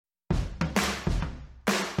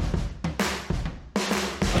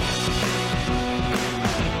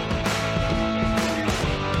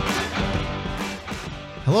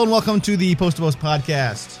Hello and welcome to the Post to Post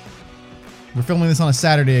podcast. We're filming this on a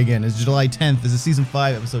Saturday again. It's July 10th. This is season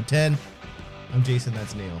 5, episode 10. I'm Jason,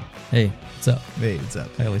 that's Neil. Hey, what's up? Hey, what's up?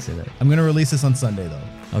 I always say that. I'm going to release this on Sunday,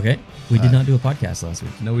 though. Okay. We did not do a podcast last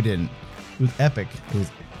week. No, we didn't. It was epic. It was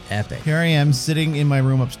epic. Here I am sitting in my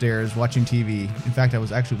room upstairs watching TV. In fact, I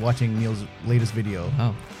was actually watching Neil's latest video.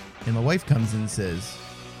 Wow. And my wife comes in and says,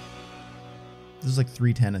 this is like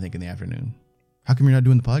 3:10, I think, in the afternoon. How come you're not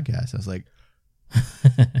doing the podcast? I was like,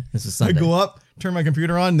 This is Sunday. I go up, turn my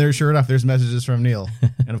computer on, there's sure enough, there's messages from Neil.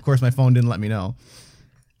 And of course, my phone didn't let me know.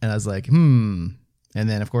 And I was like, And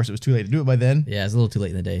then, of course, it was too late to do it by then. Yeah, it's a little too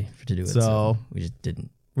late in the day to do it. So we just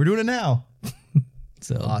didn't. We're doing it now.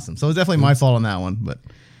 So Awesome. So it's definitely my fault on that one. But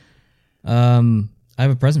I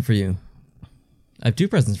have a present for you. I have two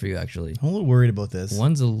presents for you, actually. I'm a little worried about this.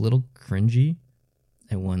 One's a little cringy,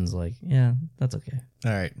 and one's like, yeah, that's okay.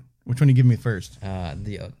 All right. Which one do you give me first?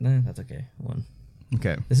 That's okay. One.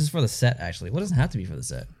 Okay. This is for the set, actually. What doesn't have to be for the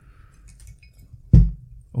set?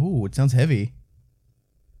 Oh, it sounds heavy.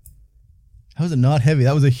 How is it not heavy?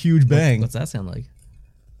 That was a huge bang. What's that sound like?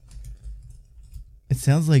 It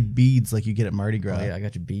sounds like beads like you get at Mardi Gras. Oh, yeah, I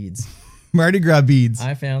got you beads. Mardi Gras beads.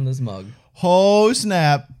 I found this mug. Oh,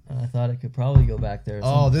 snap. I thought it could probably go back there.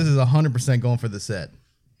 Oh, this is 100% going for the set.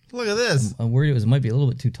 Look at this. I'm worried it might be a little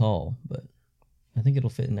bit too tall, but I think it'll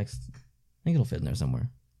fit in there somewhere.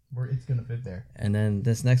 It's going to fit there. And then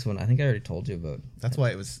this next one, I think I already told you about. That's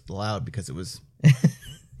why it was loud, because it was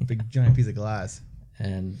a big giant piece of glass.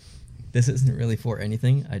 And this isn't really for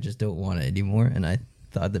anything. I just don't want it anymore. And I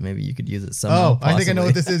thought that maybe you could use it somehow. Oh, I think I know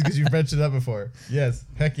what this is because you've mentioned it up before. Yes.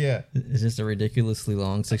 Heck yeah. It's just a ridiculously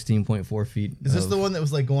long 16.4 feet. Is this the one that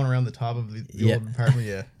was like going around the top of the old apartment?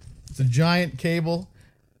 Yeah. It's a giant cable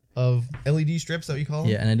of LED strips, that what you call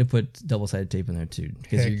them? Yeah, and I did put double-sided tape in there too,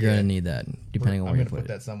 because you're going to need that depending on where you put it. I'm going to put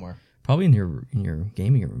that somewhere. Probably in your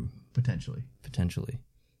gaming room. Potentially.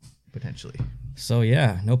 So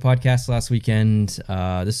yeah, no podcast last weekend.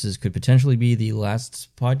 This could potentially be the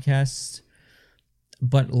last podcast,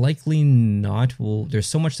 but likely not. There's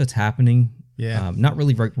so much that's happening. Yeah. Not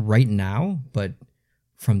really right now, but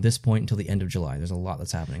from this point until the end of July, there's a lot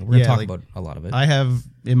that's happening. We're going to talk about a lot of it. I have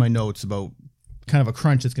in my notes about kind of a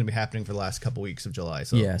crunch that's going to be happening for the last couple weeks of July.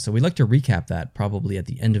 So yeah, so we'd like to recap that probably at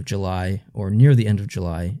the end of July or near the end of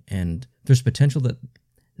July, and there's potential that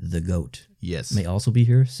the GOAT may also be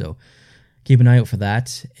here. So keep an eye out for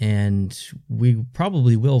that, and we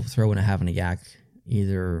probably will throw in a Have and a Yak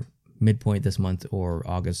either midpoint this month or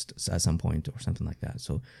August at some point or something like that.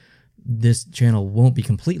 So this channel won't be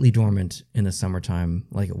completely dormant in the summertime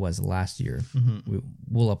like it was last year. Mm-hmm.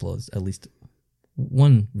 We'll upload at least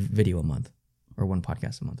one video a month or one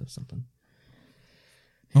podcast a month or something.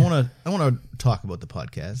 Yeah. I want to talk about the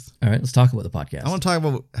podcast. All right, let's talk about the podcast. I want to talk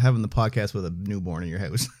about having the podcast with a newborn in your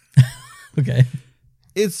house. Okay.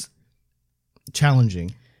 It's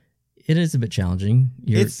challenging. It is a bit challenging.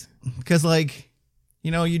 It's because,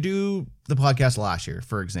 you do the podcast last year,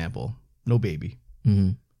 for example, no baby.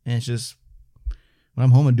 Mm-hmm. And it's just, when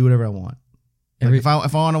I'm home, I do whatever I want. If I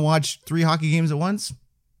want to watch 3 hockey games at once,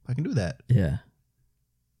 I can do that. Yeah.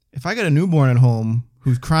 If I got a newborn at home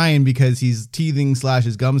who's crying because he's teething /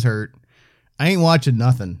 his gums hurt, I ain't watching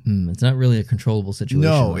nothing. It's not really a controllable situation.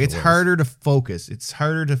 No, it's harder to focus. It's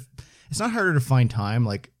not harder to find time.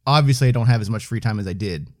 Like, obviously I don't have as much free time as I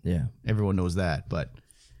did. Yeah. Everyone knows that, but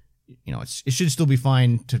it should still be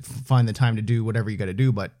fine to find the time to do whatever you got to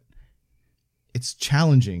do, but it's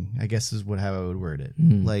challenging, I guess is how I would word it.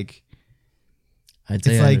 Like, I'd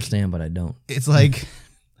say I understand, but I don't. It's like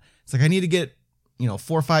I need to get 4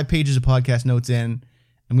 or 5 pages of podcast notes in.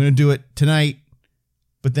 I'm going to do it tonight,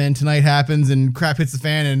 but then tonight happens and crap hits the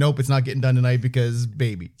fan and nope, it's not getting done tonight because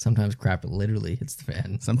baby. Sometimes crap literally hits the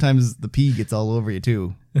fan. Sometimes the pee gets all over you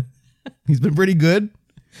too. He's been pretty good.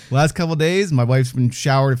 Last couple of days, my wife's been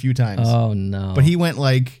showered a few times. Oh no. But he went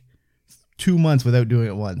 2 months without doing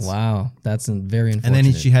it once. Wow. That's very unfortunate. And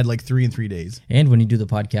then she had 3 in 3 days. And when you do the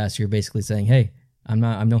podcast, you're basically saying, hey, I'm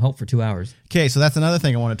no help for 2 hours. Okay, so that's another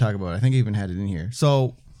thing I want to talk about. I think I even had it in here.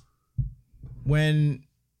 So when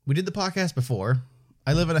we did the podcast before,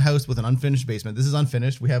 I live in a house with an unfinished basement. This is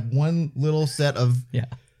unfinished. We have one little set of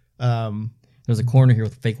there's a corner here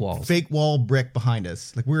with fake walls. Fake wall brick behind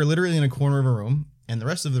us. We're literally in a corner of a room, and the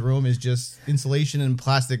rest of the room is just insulation and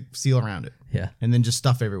plastic seal around it. Yeah. And then just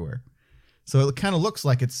stuff everywhere. So it kind of looks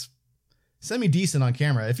like it's semi-decent on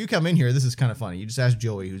camera. If you come in here, this is kind of funny. You just ask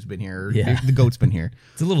Joey, who's been here. Or the goat's been here.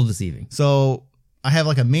 It's a little deceiving. So I have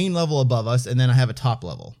a main level above us, and then I have a top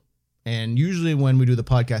level. And usually when we do the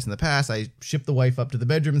podcast in the past, I ship the wife up to the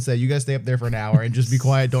bedroom and say, you guys stay up there for an hour and just be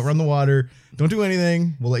quiet. Don't run the water. Don't do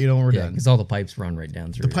anything. We'll let you know when we're done. Because all the pipes run right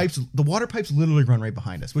down through. The water pipes literally run right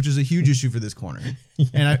behind us, which is a huge issue for this corner.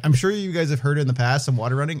 And I'm sure you guys have heard it in the past, some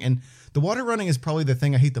water running. And the water running is probably the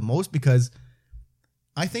thing I hate the most because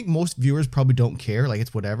I think most viewers probably don't care. Like,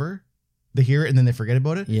 it's whatever. They hear it and then they forget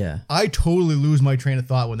about it. Yeah. I totally lose my train of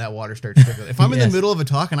thought when that water starts trickling. If I'm in the middle of a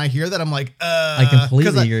talk and I hear that, I'm like, I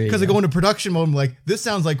completely agree. Because I go into production mode. I'm like, this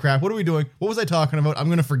sounds like crap. What are we doing? What was I talking about? I'm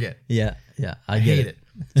going to forget. Yeah. Yeah. I hate it.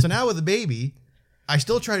 So now with the baby, I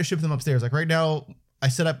still try to ship them upstairs. Like right now, I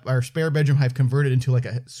set up our spare bedroom. I've converted into like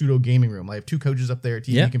a pseudo gaming room. I have 2 couches up there,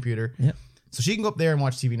 TV, computer. Yep. So she can go up there and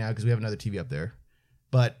watch TV now because we have another TV up there.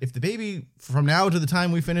 But if the baby, from now to the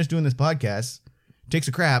time we finish doing this podcast, takes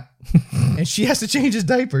a crap and she has to change his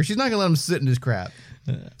diaper, she's not gonna let him sit in his crap.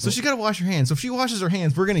 So she got to wash her hands. So if she washes her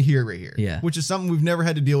hands, we're gonna hear it right here. Yeah, which is something we've never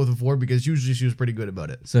had to deal with before because usually she was pretty good about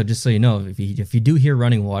it. So just so you know, if you do hear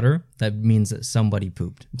running water, that means that somebody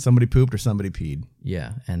pooped. Somebody pooped or somebody peed.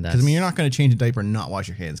 Yeah, and that's because you're not gonna change a diaper and not wash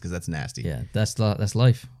your hands because that's nasty. Yeah, that's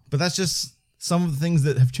life. But that's just some of the things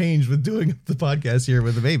that have changed with doing the podcast here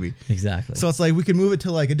with the baby. Exactly. So it's like we can move it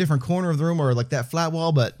to like a different corner of the room or like that flat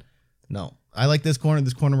wall, but no. I like this corner.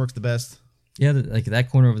 This corner works the best. Yeah, like that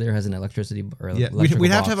corner over there has an electricity or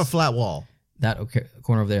we'd have to have a flat wall. That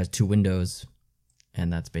corner over there has 2 windows,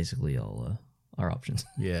 and that's basically all our options.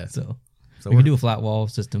 Yeah. So we can do a flat wall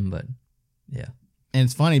system, but yeah. And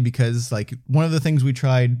it's funny because like one of the things we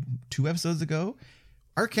tried 2 episodes ago,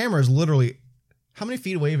 our camera is literally, how many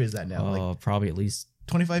feet away is that now? Like probably at least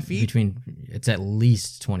 25 feet. It's at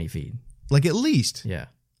least 20 feet. Like at least. Yeah.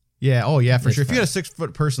 Yeah. Oh yeah, for sure. If you had a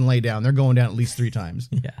 6-foot person lay down, they're going down at least 3 times.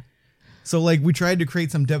 Yeah. So like we tried to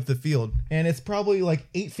create some depth of field, and it's probably like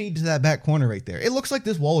 8 feet to that back corner right there. It looks like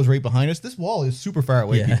this wall is right behind us. This wall is super far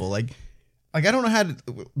away, people. Like I don't know how to.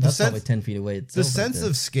 That's probably 10 feet away. The sense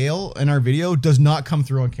of scale in our video does not come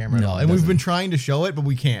through on camera at all, and we've been trying to show it, but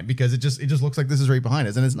we can't because it just looks like this is right behind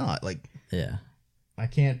us, and it's not. Like I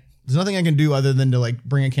can't. There's nothing I can do other than to like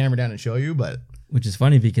bring a camera down and show you, but. Which is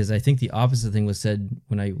funny because I think the opposite thing was said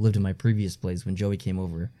when I lived in my previous place when Joey came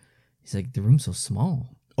over. He's like, the room's so small.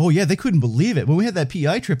 Oh, yeah, they couldn't believe it. When we had that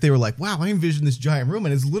PI trip, they were like, wow, I envisioned this giant room,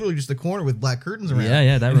 and it's literally just a corner with black curtains around.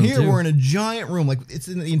 Yeah, that room here too. We're in a giant room. Like, it's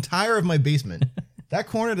in the entire of my basement. That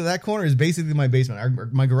corner to that corner is basically my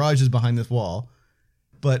basement. My garage is behind this wall.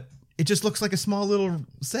 But it just looks like a small little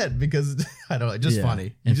set because, I don't know, it's just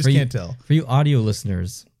funny. You just can't tell. For you audio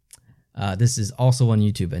listeners, this is also on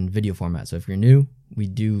YouTube in video format. So if you're new, we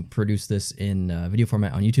do produce this in video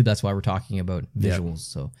format on YouTube. That's why we're talking about visuals.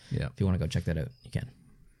 So if you want to go check that out, you can.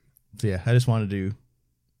 So yeah, I just wanted to.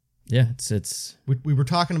 Yeah, it's. We were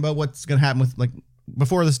talking about what's going to happen with, like,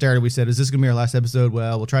 before this started, we said, is this going to be our last episode?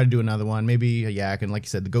 Well, we'll try to do another one. Maybe a yak. And like you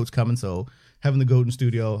said, the goat's coming. So having the goat in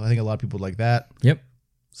studio, I think a lot of people would like that. Yep.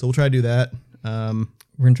 So we'll try to do that.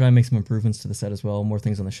 We're going to try and make some improvements to the set as well. More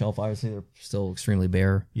things on the shelf. Obviously, they're still extremely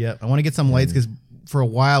bare. Yeah. I want to get some lights because for a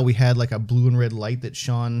while we had like a blue and red light that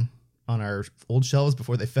shone on our old shelves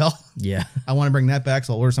before they fell. Yeah. I want to bring that back.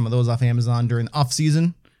 So I'll order some of those off Amazon during the off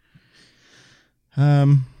season.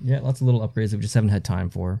 Yeah, lots of little upgrades that we just haven't had time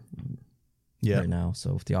for right now.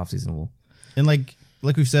 So with the off season, we'll. And like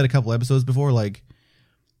we've said a couple episodes before, like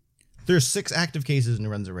there's 6 active cases in New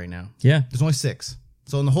Brunswick right now. Yeah. There's only 6.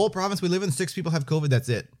 So in the whole province we live in, 6 people have COVID. That's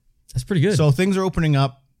it. That's pretty good. So things are opening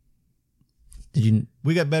up.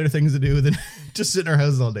 We got better things to do than just sit in our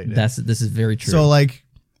houses all day. This is very true. So like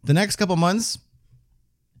the next couple months,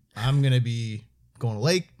 I'm going to be going to the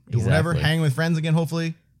lake, doing whatever, hanging with friends again,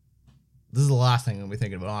 hopefully. This is the last thing I'm going to be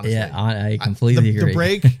thinking about, honestly. Yeah, I completely agree. The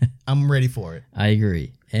break, I'm ready for it. I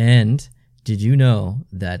agree. And did you know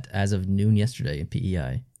that as of noon yesterday in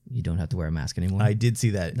PEI, you don't have to wear a mask anymore? I did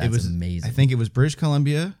see that. That's it was amazing. I think it was British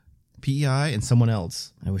Columbia, PEI, and someone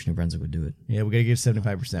else. I wish New Brunswick would do it. Yeah, we got to get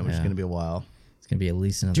 75%, which is going to be a while. It's going to be at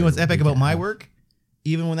least another. Do you know what's epic about my work?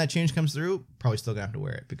 Even when that change comes through, probably still going to have to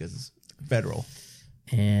wear it because it's federal.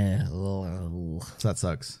 Yeah. So that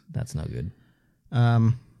sucks. That's not good.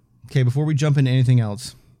 Okay, before we jump into anything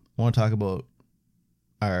else, I want to talk about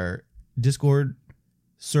our Discord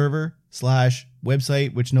server /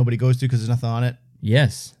 website, which nobody goes to because there's nothing on it.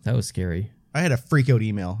 Yes, that was scary. I had a freak out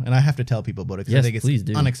email, and I have to tell people about it because I think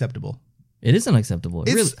it's unacceptable. It is unacceptable.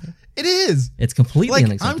 It is. It's completely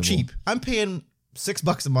unacceptable. I'm cheap. I'm paying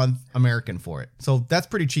 $6 a month American for it. So that's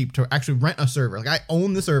pretty cheap to actually rent a server. Like I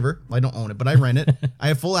own the server. I don't own it, but I rent it. I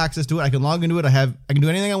have full access to it. I can log into it. I can do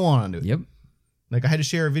anything I want onto it. Yep. Like I had to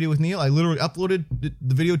share a video with Neil. I literally uploaded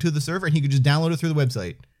the video to the server and he could just download it through the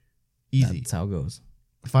website. Easy. That's how it goes.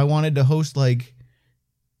 If I wanted to host like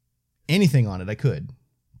anything on it, I could.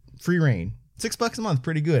 Free reign. $6 a month,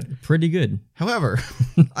 pretty good. Pretty good. However,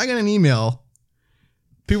 I got an email.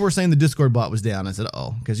 People were saying the Discord bot was down. I said,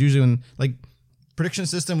 oh, because usually when like prediction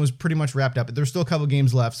system was pretty much wrapped up, but there's still a couple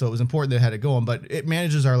games left, so it was important that it had it going. But it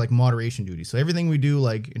manages our like moderation duties. So everything we do,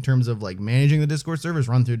 like in terms of like managing the Discord server, is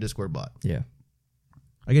run through Discord bot. Yeah.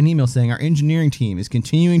 I got an email saying our engineering team is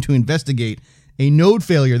continuing to investigate a node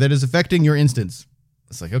failure that is affecting your instance.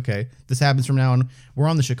 It's like, okay, this happens from now on. We're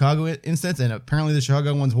on the Chicago instance, and apparently the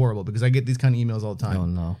Chicago one's horrible because I get these kind of emails all the time. Oh,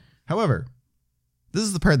 no. However, this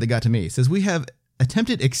is the part that got to me. It says, we have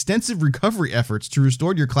attempted extensive recovery efforts to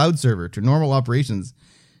restore your cloud server to normal operations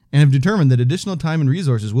and have determined that additional time and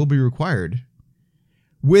resources will be required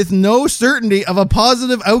with no certainty of a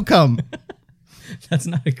positive outcome. That's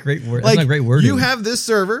not a great word. Like, that's not great wording. You have this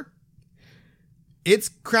server, it's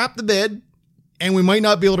crap the bed, and we might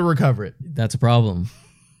not be able to recover it. That's a problem.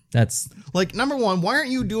 That's like, number one, why aren't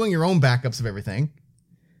you doing your own backups of everything?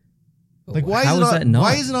 Like, why How is that not?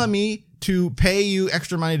 Why is it on me to pay you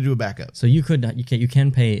extra money to do a backup? So you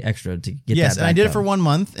can pay extra to get yes, that and I did it backup. for 1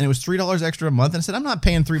 month, and it was $3 extra a month. And I said, I'm not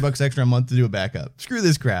paying $3 extra a month to do a backup. Screw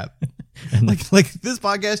this crap. like this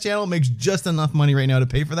podcast channel makes just enough money right now to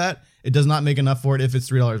pay for that. It does not make enough for it if it's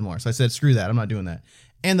 $3 more. So I said, screw that. I'm not doing that.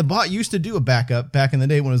 And the bot used to do a backup back in the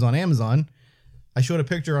day when it was on Amazon. I showed a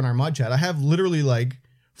picture on our mod chat. I have literally like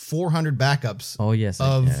 400 backups. Oh yes,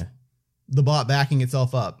 of the bot backing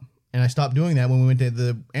itself up. And I stopped doing that when we went to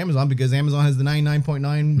the Amazon because Amazon has the 99.9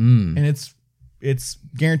 and it's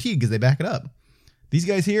guaranteed because they back it up. These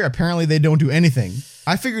guys here, apparently they don't do anything.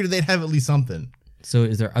 I figured they'd have at least something. So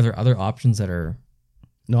are there other options that are...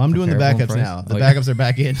 No, I'm doing the backups price? now. The backups are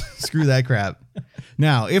back in. Screw that crap.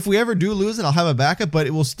 Now, if we ever do lose it, I'll have a backup, but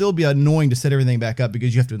it will still be annoying to set everything back up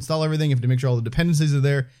because you have to install everything. You have to make sure all the dependencies are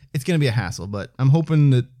there. It's going to be a hassle, but I'm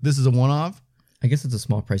hoping that this is a one-off. I guess it's a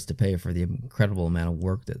small price to pay for the incredible amount of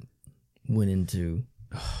work that went into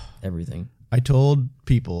everything. I told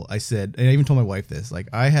people, I said, and I even told my wife this, like,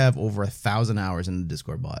 I have over 1,000 hours in the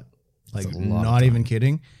Discord bot. Like, not even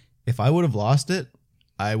kidding. If I would have lost it,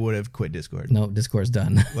 I would have quit Discord. No, Discord's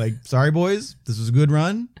done. Like, sorry, boys. This was a good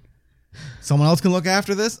run. Someone else can look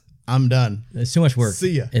after this. I'm done. It's too much work.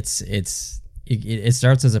 See ya. It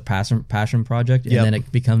starts as a passion project, and then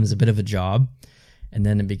it becomes a bit of a job, and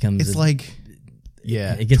then it becomes... It's like...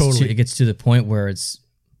 Yeah, it gets to the point where it's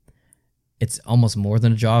almost more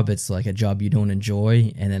than a job. It's like a job you don't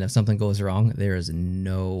enjoy, and then if something goes wrong, there is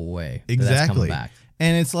no way that's coming back.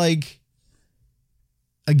 And it's like...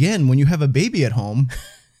 Again, when you have a baby at home,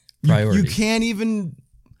 you can't even,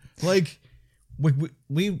 like,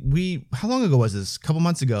 we how long ago was this? A couple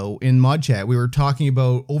months ago in Mod Chat, we were talking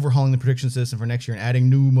about overhauling the prediction system for next year and adding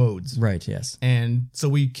new modes. Right, yes. And so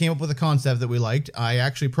we came up with a concept that we liked. I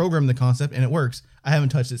actually programmed the concept, and it works. I haven't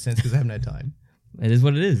touched it since because I haven't had time. It is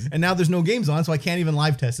what it is. And now there's no games on, so I can't even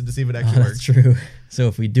live test it to see if it actually works. That's true. So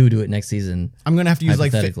if we do it next season, I'm going to have to use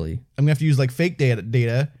hypothetically, I'm going to have to use like fake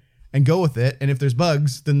data and go with it. And if there's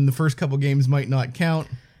bugs, then the first couple games might not count.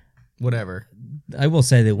 Whatever. I will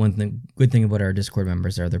say that good thing about our Discord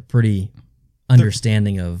members are they're pretty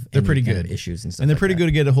understanding of they're pretty good issues and stuff. And they're pretty good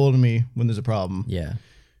to get a hold of me when there's a problem. Yeah.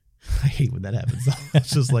 I hate when that happens.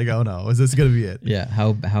 It's just like, oh no, is this going to be it? Yeah.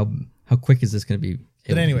 How quick is this going to be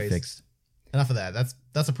fixed? Enough of that.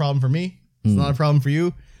 That's a problem for me. It's not a problem for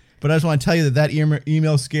you. But I just want to tell you that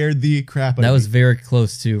email scared the crap out of me. That was very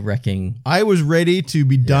close to wrecking. I was ready to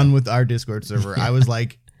be done with our Discord server. I was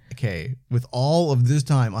like, okay, with all of this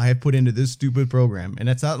time I have put into this stupid program, and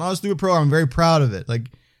it's not a stupid program. I'm very proud of it.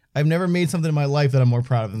 Like, I've never made something in my life that I'm more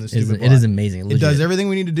proud of than this stupid bot. It is amazing. Legit. It does everything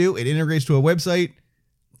we need to do. It integrates to a website.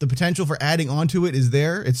 The potential for adding onto it is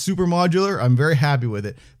there. It's super modular. I'm very happy with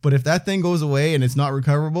it. But if that thing goes away and it's not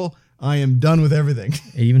recoverable, I am done with everything.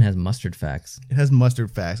 It even has mustard facts. It has mustard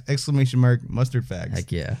facts. ! Mustard facts.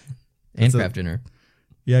 Heck yeah. And craft dinner.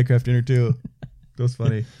 Yeah, craft dinner too. That was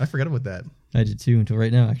funny. I forgot about that. I did too until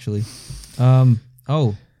right now, actually. I'm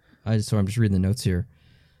just reading the notes here.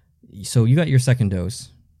 So you got your second dose.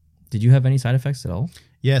 Did you have any side effects at all?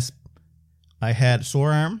 Yes. I had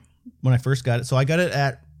sore arm when I first got it. So I got it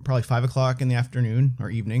at probably 5 o'clock in the afternoon or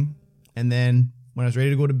evening. And then when I was ready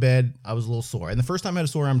to go to bed, I was a little sore. And the first time I had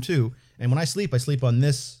a sore arm too. And when I sleep on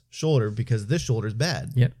this shoulder because this shoulder is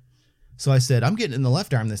bad. Yep. So I said, I'm getting in the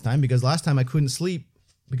left arm this time because last time I couldn't sleep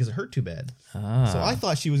because it hurt too bad. So I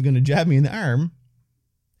thought she was going to jab me in the arm,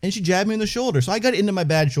 and she jabbed me in the shoulder. So I got into my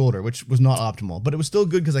bad shoulder, which was not optimal, but it was still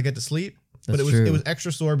good because I got to sleep. But it was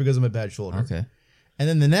extra sore because of my bad shoulder. Okay. And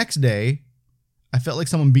then the next day, I felt like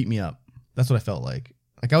someone beat me up. That's what I felt like.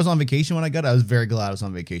 Like, I was on vacation when I got it. I was very glad I was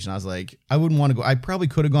on vacation. I was like, I wouldn't want to go. I probably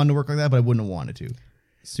could have gone to work like that, but I wouldn't have wanted to.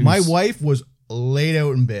 My wife was laid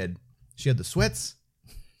out in bed. She had the sweats.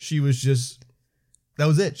 She was just, that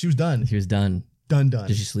was it. She was done. She was done. Done.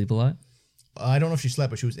 Did she sleep a lot? I don't know if she slept,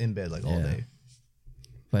 but she was in bed like all day.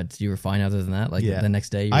 But you were fine other than that? Like the next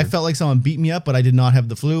day? I felt like someone beat me up, but I did not have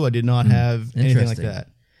the flu. I did not have anything like that.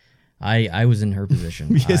 I was in her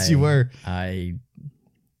position. Yes, you were. I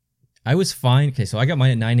was fine. Okay, so I got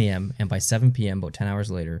mine at 9 a.m. and by 7 p.m., about 10 hours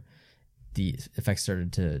later, the effects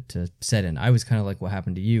started to set in. I was kind of like what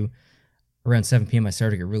happened to you. Around 7 p.m., I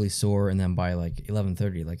started to get really sore, and then by like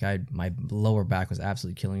 11:30, like my lower back was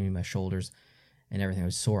absolutely killing me, my shoulders and everything. I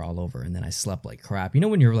was sore all over, and then I slept like crap. You know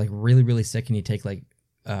when you're like really, really sick and you take like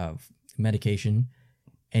medication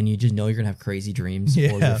and you just know you're gonna have crazy dreams,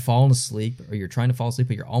 or you're falling asleep, or you're trying to fall asleep,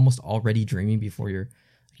 but you're almost already dreaming before you're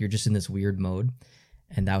just in this weird mode.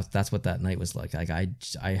 And that's what that night was like. Like I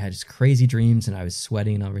had just crazy dreams, and I was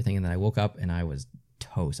sweating and everything, and then I woke up and I was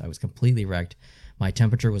toast. I was completely wrecked. My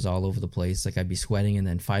temperature was all over the place. Like I'd be sweating, and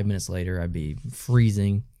then 5 minutes later I'd be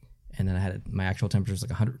freezing, and then I had my actual temperature was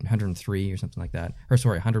like 103 or something like that, or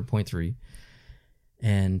sorry, 100.3,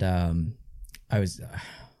 and I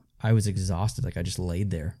was exhausted. Like I just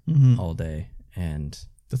laid there all day, and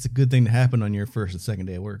that's a good thing to happen on your first and second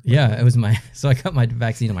day of work. Yeah, it was so I got my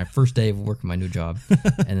vaccine on my first day of work at my new job,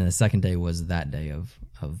 and then the second day was that day of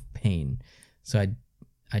pain. So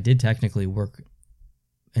I did technically work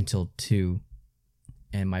until 2,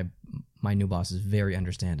 and my new boss is very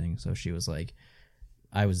understanding. So she was like,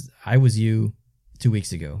 I was you 2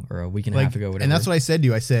 weeks ago or a week and a half ago, whatever. And that's what I said to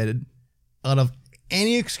you. I said, out of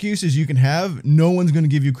any excuses you can have, no one's going to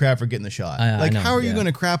give you crap for getting the shot. How are you going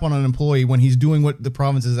to crap on an employee when he's doing what the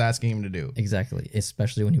province is asking him to do? Exactly.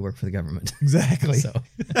 Especially when you work for the government. Exactly.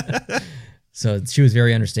 So she was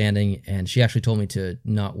very understanding, and she actually told me to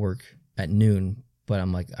not work at noon, but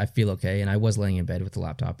I'm like, I feel okay. And I was laying in bed with the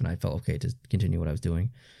laptop, and I felt okay to continue what I was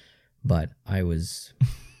doing. But I was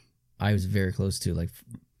very close to like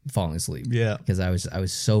falling asleep. Yeah. Because I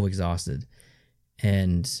was so exhausted.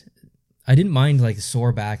 And I didn't mind like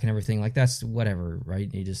sore back and everything. Like that's whatever,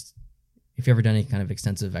 right? You just, if you ever done any kind of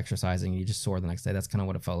extensive exercising, you just sore the next day. That's kind of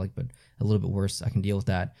what it felt like, but a little bit worse. I can deal with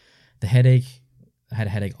that. The headache, I had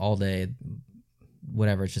a headache all day.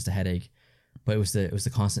 Whatever, it's just a headache. But it was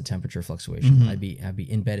the constant temperature fluctuation. I'd be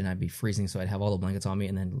in bed and I'd be freezing, so I'd have all the blankets on me,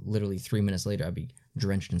 and then literally 3 minutes later I'd be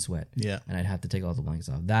drenched in sweat. Yeah. And I'd have to take all the blankets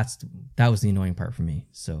off. That was the annoying part for me.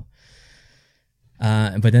 So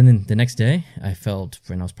but then the next day I felt,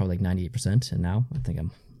 and I was probably like 98%, and now I think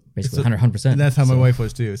I'm basically 100%. And that's how my wife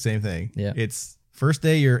was too. Same thing. Yeah. It's first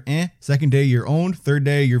day you're second day you're owned, third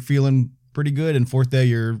day you're feeling pretty good, and fourth day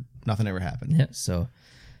you're nothing ever happened. Yeah. So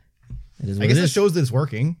it is what I guess it shows that it's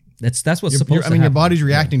working. That's what's supposed to happen. Your body's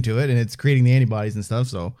reacting to it, and it's creating the antibodies and stuff.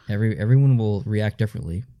 So everyone will react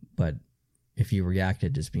differently, but if you react,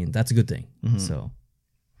 it just means that's a good thing. So,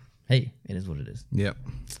 hey, it is what it is. Yep.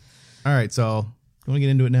 All right, so you want to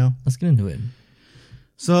get into it now? Let's get into it.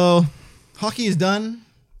 So, hockey is done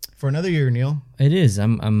for another year, Neil. It is.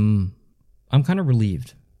 I'm kind of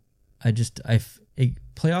relieved.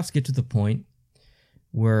 Playoffs get to the point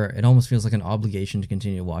where it almost feels like an obligation to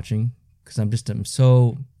continue watching, because I'm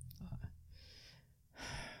so.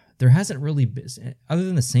 There hasn't really been, other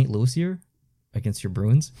than the St. Louis year against your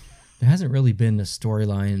Bruins, there hasn't really been a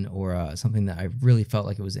storyline or something that I really felt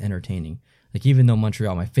like it was entertaining. Like even though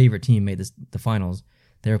Montreal, my favorite team, made the finals,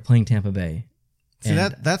 they were playing Tampa Bay. See,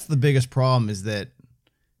 that's the biggest problem is that,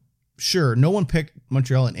 sure, no one picked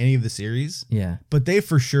Montreal in any of the series. Yeah. But they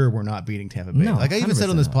for sure were not beating Tampa Bay. No, like I even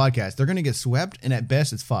said on this podcast, they're going to get swept, and at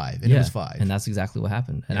best it's 5. And it was 5. And that's exactly what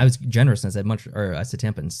happened. And I was generous and I said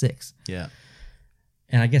Tampa in 6. Yeah.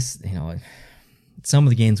 And I guess, some of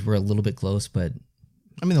the games were a little bit close, but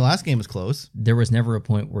I mean, the last game was close. There was never a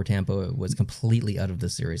point where Tampa was completely out of the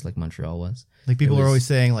series like Montreal was. Like people are always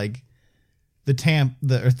saying, like the Tampa,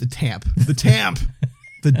 the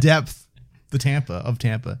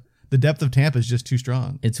depth of Tampa is just too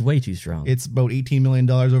strong. It's way too strong. It's about $18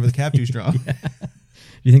 million over the cap too strong. Yeah. Do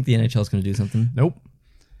you think the NHL is going to do something? Nope.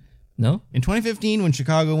 No? In 2015, when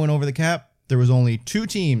Chicago went over the cap, there was only 2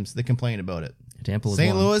 teams that complained about it. Tampa was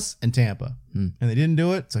St. Louis and Tampa. And they didn't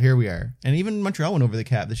do it, so here we are. And even Montreal went over the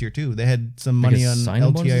cap this year, too. They had some money on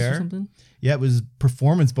LTIR. Or something? Yeah, it was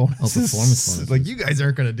performance bonuses. Oh, performance bonuses. Like, you guys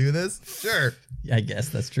aren't going to do this? Sure. Yeah, I guess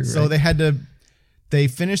that's true, So they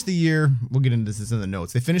finished the year, we'll get into this in the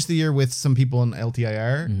notes. They finished the year with some people in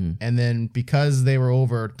LTIR, and then because they were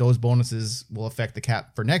over, those bonuses will affect the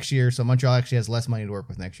cap for next year, so Montreal actually has less money to work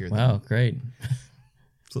with next year. Wow, great.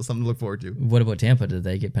 So something to look forward to. What about Tampa? Did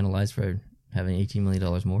they get penalized for having $18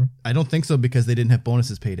 million more? I don't think so, because they didn't have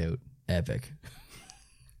bonuses paid out. Epic.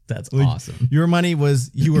 That's awesome. Your money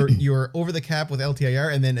was you were over the cap with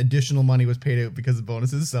LTIR, and then additional money was paid out because of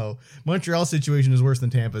bonuses. So Montreal's situation is worse than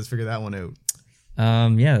Tampa's. Figure that one out.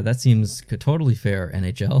 Yeah, that seems totally fair.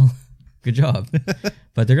 NHL, good job.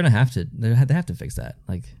 But they're gonna have to. They have to fix that.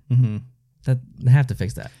 Like that, they have to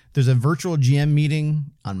fix that. There's a virtual GM meeting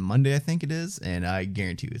on Monday, I think it is, and I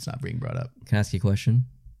guarantee you it's not being brought up. Can I ask you a question?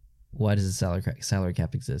 Why does the salary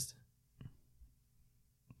cap exist?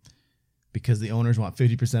 Because the owners want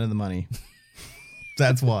 50% of the money.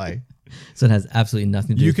 That's why. So it has absolutely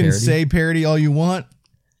nothing to do with parity? You can say parity all you want.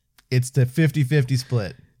 It's the 50-50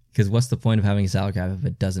 split. Because what's the point of having a salary cap if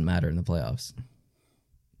it doesn't matter in the playoffs?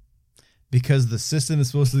 Because the system is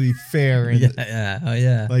supposed to be fair. And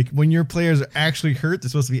yeah. Like when your players are actually hurt, they're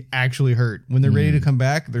supposed to be actually hurt. When they're ready to come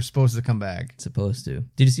back, they're supposed to come back. Supposed to.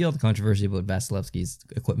 Did you see all the controversy about Vasilevsky's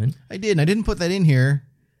equipment? I did, and I didn't put that in here.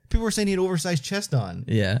 People were saying he had oversized chest on.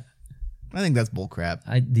 Yeah. I think that's bullcrap.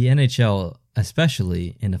 The NHL,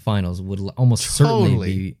 especially in the finals, would almost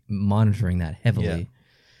certainly be monitoring that heavily. Yeah.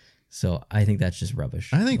 So I think that's just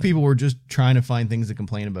rubbish. I think people were just trying to find things to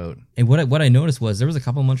complain about. And what I noticed was there was a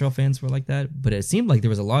couple of Montreal fans who were like that, but it seemed like there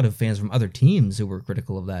was a lot of fans from other teams who were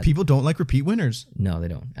critical of that. People don't like repeat winners. No, they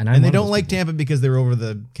don't. And they don't like Tampa because they're over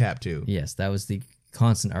the cap too. Yes, that was the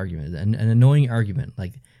constant argument, an annoying argument.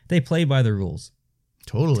 Like they play by the rules.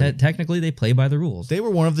 Totally. Technically, they play by the rules. They were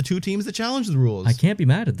one of the two teams that challenged the rules. I can't be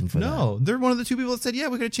mad at them for that. No, they're one of the two people that said, yeah,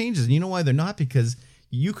 we got to change this. And you know why they're not? Because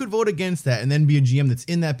you could vote against that and then be a GM that's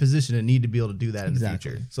in that position and need to be able to do that in the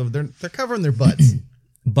future. So they're covering their butts.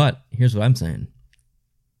 But here's what I'm saying.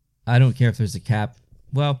 I don't care if there's a cap.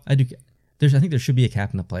 Well, I do. I think there should be a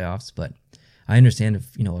cap in the playoffs, but I understand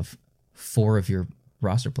if 4 of your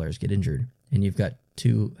roster players get injured and you've got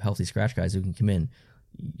 2 healthy scratch guys who can come in,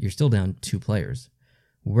 you're still down 2 players.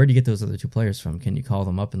 Where do you get those other 2 players from? Can you call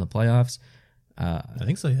them up in the playoffs? I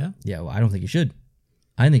think so, yeah. Yeah, well, I don't think you should.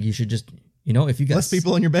 I think you should just, if you got less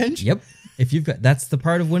people on your bench? Yep. If you've got, that's the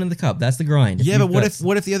part of winning the cup. That's the grind. Yeah, but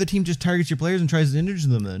what if the other team just targets your players and tries to injure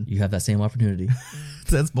them then? You have that same opportunity.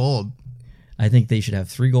 That's bold. I think they should have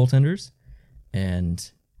 3 goaltenders, and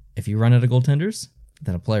if you run out of goaltenders,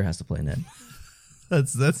 then a player has to play net.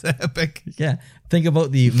 That's epic. Yeah. Think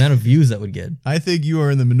about the amount of views that would get. I think you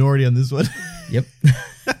are in the minority on this one. Yep.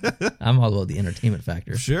 I'm all about the entertainment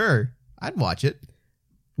factor. Sure. I'd watch it.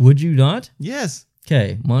 Would you not? Yes.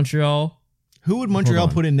 Okay. Montreal. Who would Montreal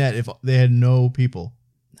put in net if they had no people?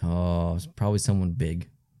 Oh, it's probably someone big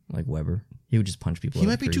like Weber. He would just punch people. He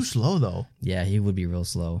might be too slow, though. Yeah, he would be real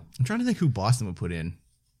slow. I'm trying to think who Boston would put in.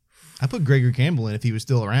 I put Gregor Campbell in if he was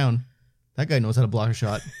still around. That guy knows how to block a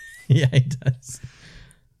shot. Yeah, he does.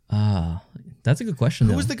 That's a good question.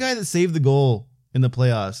 Who was the guy that saved the goal in the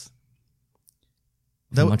playoffs?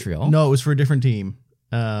 Montreal? No, it was for a different team.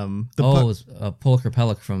 It was Polak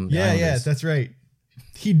Pelech from the Islanders. Yeah, that's right.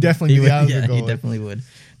 He'd definitely be the Islander goalie. He definitely would.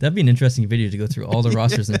 That'd be an interesting video to go through all the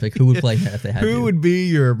rosters and pick who would play net if they had to. Who would be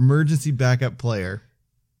your emergency backup player?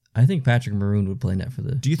 I think Patrick Maroon would play net for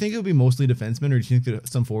the... Do you think it would be mostly defensemen, or do you think that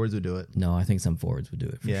some forwards would do it? No, I think some forwards would do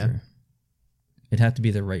it for sure. It'd have to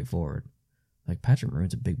be the right forward. Like, Patrick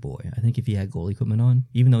Maroon's a big boy. I think if he had goalie equipment on,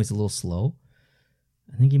 even though he's a little slow,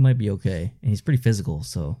 I think he might be okay. And he's pretty physical,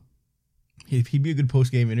 so... He'd be a good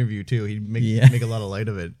post-game interview, too. He'd make a lot of light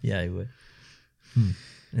of it. Yeah, he would.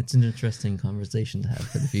 It's an interesting conversation to have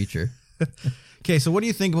for the future. Okay, so what do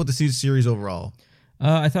you think about the series overall?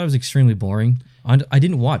 I thought it was extremely boring. I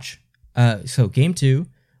didn't watch. So Game 2,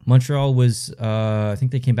 Montreal was, I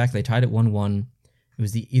think they came back, they tied at 1-1. It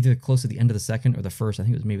was either close to the end of the second or the first. I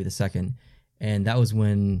think it was maybe the second. And that was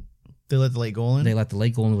when... They let the late goal in? They let the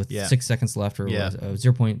late goal in with 6 seconds left or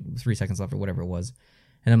 0.3 seconds left or whatever it was.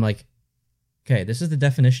 And I'm like, okay, this is the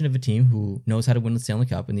definition of a team who knows how to win the Stanley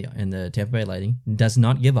Cup in the Tampa Bay Lightning, does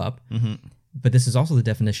not give up. Mm-hmm. But this is also the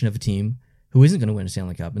definition of a team who isn't going to win a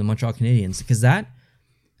Stanley Cup in the Montreal Canadiens. Because that,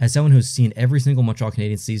 as someone who's seen every single Montreal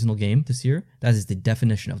Canadiens seasonal game this year, that is the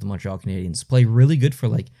definition of the Montreal Canadiens. Play really good for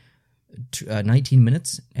like 19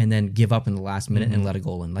 minutes and then give up in the last minute and let a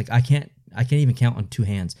goal in. Like I can't even count on 2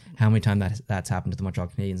 hands how many times that's happened to the Montreal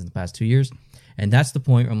Canadiens in the past 2 years. And that's the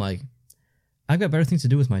point where I'm like, I've got better things to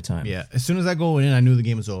do with my time. Yeah. As soon as that goal went in, I knew the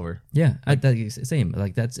game was over. Yeah. Same.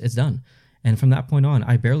 Like it's done. And from that point on,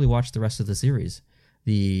 I barely watched the rest of the series.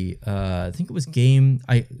 I think it was game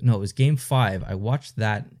 5. I watched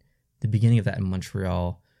the beginning of that in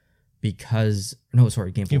Montreal game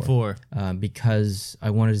 4. Because I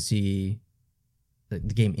wanted to see the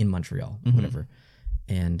game in Montreal, whatever.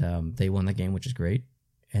 And they won that game, which is great.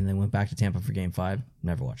 And then went back to Tampa for game 5.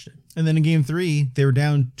 Never watched it. And then in game 3, they were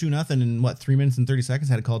down 2-0 in 3 minutes and 30 seconds,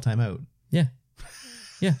 had to call timeout. Yeah.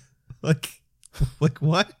 Yeah. Like, Like,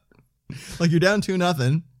 what? Like, you're down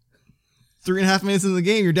 2-0. 3.5 minutes into the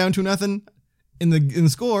game, you're down 2-0 in the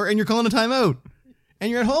score, and you're calling a timeout. And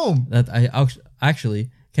you're at home.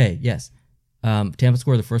 Okay, yes. Tampa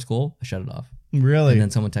scored the first goal. I shut it off. Really? And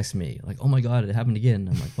then someone texted me, like, oh my God, it happened again.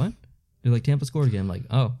 I'm like, what? They're like, Tampa scored again. I'm like,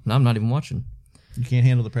 oh, no, I'm not even watching. You can't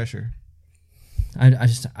handle the pressure.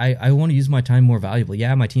 I want to use my time more valuably.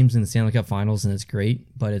 Yeah, my team's in the Stanley Cup Finals, and it's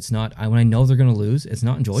great, but it's not, when I know they're going to lose, it's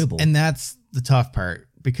not enjoyable. And that's the tough part,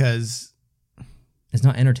 because it's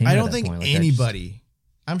not entertaining. I don't think anybody,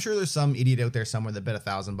 I'm sure there's some idiot out there somewhere that bet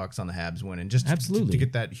 $1,000 on the Habs winning just to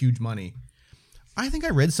get that huge money. I think I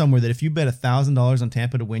read somewhere that if you bet $1,000 on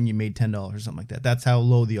Tampa to win, you made $10 or something like that. That's how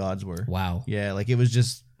low the odds were. Wow. Yeah, like it was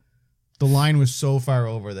just, the line was so far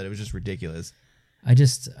over that it was just ridiculous. I'm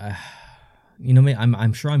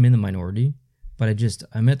sure I'm in the minority, but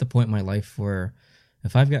I'm at the point in my life where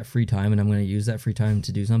if I've got free time and I'm going to use that free time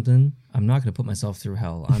to do something, I'm not going to put myself through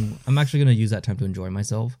hell. I'm actually going to use that time to enjoy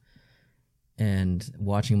myself. And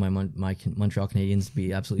watching my Montreal Canadiens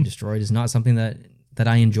be absolutely destroyed is not something that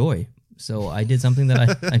I enjoy. So I did something that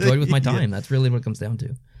I enjoyed with my time. Yeah. That's really what it comes down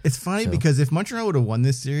to. It's funny because if Montreal would have won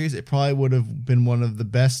this series, it probably would have been one of the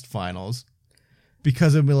best finals,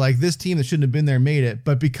 because it would be like, this team that shouldn't have been there made it.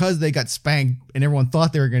 But because they got spanked and everyone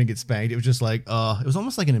thought they were going to get spanked, it was just like, it was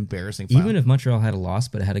almost like an embarrassing final. Even if Montreal had a loss,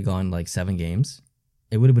 but it had gone like 7 games,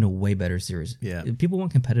 it would have been a way better series. Yeah. People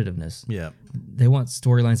want competitiveness. Yeah. They want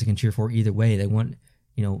storylines they can cheer for either way. They want,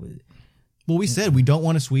 Well, we said we don't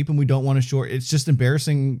want to sweep and we don't want to short. It's just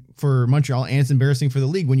embarrassing for Montreal, and it's embarrassing for the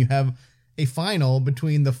league when you have a final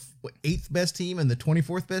between the 8th best team and the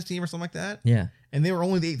 24th best team or something like that. Yeah. And they were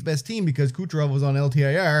only the 8th best team because Kucherov was on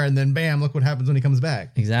LTIR, and then bam, look what happens when he comes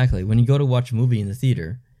back. Exactly. When you go to watch a movie in the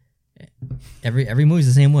theater, every movie's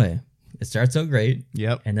the same way. It starts out great.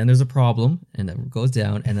 Yep. And then there's a problem, and it goes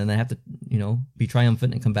down, and then they have to, be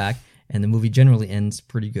triumphant and come back. And the movie generally ends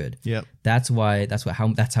pretty good. Yep. That's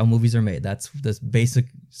how movies are made. That's this basic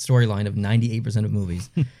storyline of 98% of movies.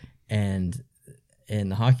 And in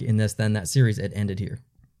the hockey, that series, it ended here.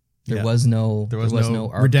 There was no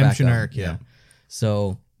arc redemption arc. Yeah.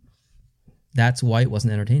 So that's why it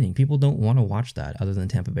wasn't entertaining. People don't want to watch that other than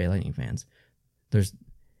Tampa Bay Lightning fans. There's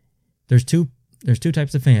two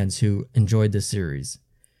types of fans who enjoyed this series.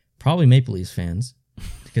 Probably Maple Leafs fans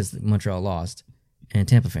because Montreal lost, and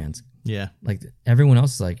Tampa fans. Yeah. Like everyone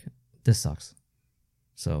else is like, this sucks.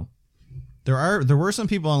 So there were some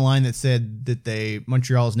people online that said that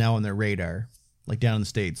Montreal is now on their radar, like down in the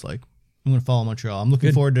States. Like, I'm going to follow Montreal. I'm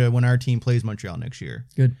looking forward to when our team plays Montreal next year.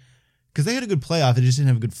 Good. Because they had a good playoff. They just didn't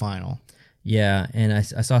have a good final. Yeah. And I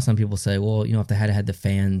saw some people say, well, if they had the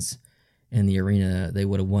fans in the arena, they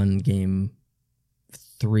would have won game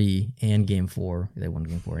 3 and game 4. They won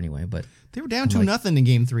game 4 anyway, but they were down 2-0 in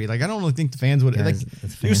game 3. Like, I don't really think the fans would. It was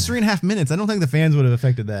 3.5 minutes. I don't think the fans would have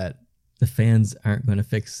affected that. The fans aren't going to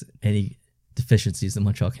fix any deficiencies the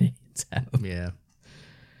Montreal Canadiens have. Yeah.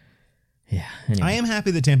 Yeah. Anyway. I am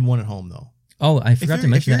happy that Tampa won at home, though. Oh, I forgot to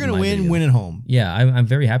mention that. If you're going to win at home. Yeah, I'm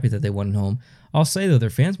very happy that they won at home. I'll say though,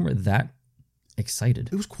 their fans weren't that excited.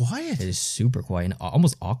 It was quiet. It is super quiet and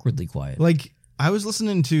almost awkwardly quiet. Like, I was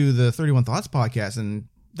listening to the 31 Thoughts podcast, and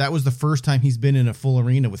that was the first time he's been in a full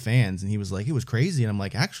arena with fans, and he was like, it was crazy. And I'm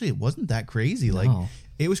like, actually, it wasn't that crazy. No. Like,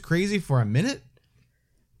 it was crazy for a minute.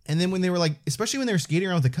 And then when they were like, especially when they were skating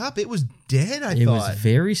around with the cup, it was dead, I thought. It was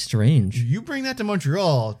very strange. You bring that to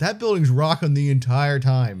Montreal, that building's rocking the entire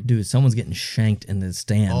time. Dude, someone's getting shanked in the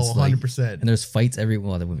stands. Oh, 100%. And there's fights everywhere.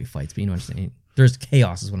 Well, there wouldn't be fights, but you know what I'm saying. There's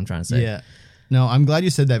chaos is what I'm trying to say. Yeah. No, I'm glad you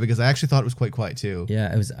said that because I actually thought it was quite quiet too.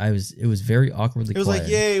 Yeah, it was very awkwardly quiet. It was like,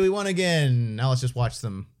 yay, we won again. Now let's just watch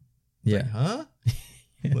them. Yeah. Like, huh?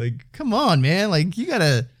 Like, come on, man. Like, you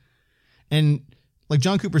gotta. And like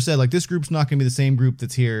John Cooper said, like, this group's not gonna be the same group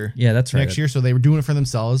that's here. Yeah, that's right. Next year, so they were doing it for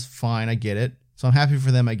themselves. Fine, I get it. So I'm happy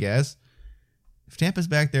for them, I guess. If Tampa's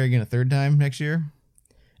back there again a third time next year,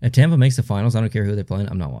 if Tampa makes the finals, I don't care who they're playing.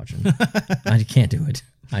 I'm not watching. I can't do it.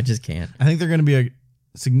 I just can't. I think they're gonna be a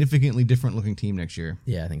significantly different looking team next year.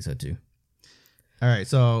 Yeah, I think so too. All right,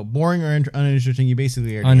 so boring or uninteresting? You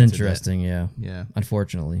basically already uninteresting. Yeah.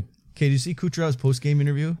 Unfortunately. Okay, did you see Kucherov's post-game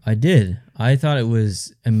interview? I did. I thought it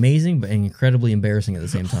was amazing, but incredibly embarrassing at the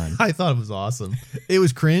same time. I thought it was awesome. It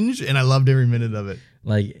was cringe, and I loved every minute of it.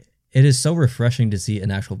 Like, it is so refreshing to see an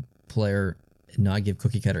actual player not give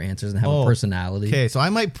cookie cutter answers and have a personality. Okay, so I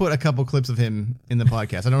might put a couple clips of him in the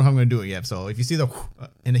podcast. I don't know how I'm going to do it yet. So if you see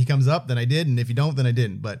and he comes up, then I did, and if you don't, then I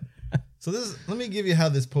didn't. But so let me give you how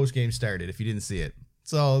this post game started. If you didn't see it,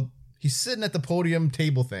 so he's sitting at the podium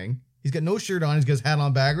table thing. He's got no shirt on. He's got his hat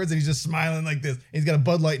on backwards, and he's just smiling like this. And he's got a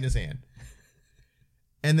Bud Light in his hand.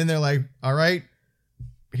 And then they're like, all right,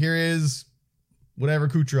 here is whatever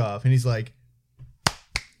Kucherov. And he's like,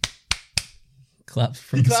 claps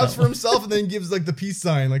for himself and then gives like the peace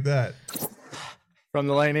sign like that. From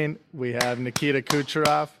the Lightning, we have Nikita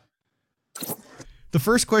Kucherov. The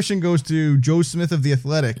first question goes to Joe Smith of The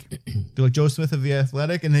Athletic. They're like, Joe Smith of The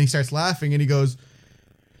Athletic? And then he starts laughing and he goes,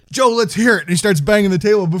 Joe, let's hear it. And he starts banging the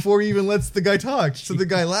table before he even lets the guy talk. So the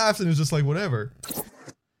guy laughs and is just like, whatever.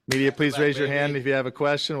 Media, please raise your hand if you have a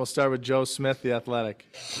question. We'll start with Joe Smith, The Athletic.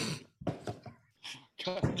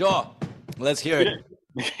 Joe, let's hear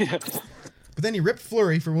it. But then he ripped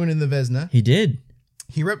Fleury for winning the Vezina. He did.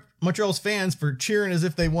 He ripped Montreal's fans for cheering as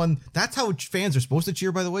if they won. That's how fans are supposed to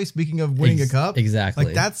cheer, by the way, speaking of winning a cup. Exactly.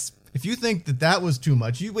 Like, that's, if you think that was too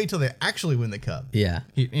much, you wait till they actually win the cup. Yeah.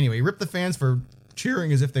 Anyway, he ripped the fans for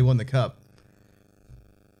cheering as if they won the cup.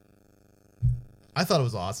 I thought it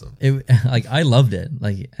was awesome. I loved it.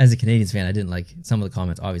 Like, as a Canadiens fan, I didn't like some of the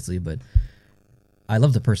comments, obviously, but I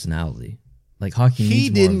love the personality. Like, hockey needs more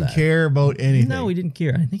of that. He didn't care about anything. No, he didn't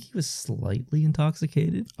care. I think he was slightly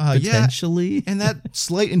intoxicated, potentially. Yeah. And that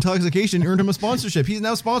slight intoxication earned him a sponsorship. He's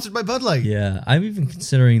now sponsored by Bud Light. Yeah, I'm even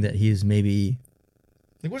considering that he's maybe...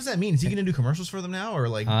 Like, what does that mean? Is he going to do commercials for them now? Or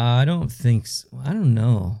like? I don't think so. I don't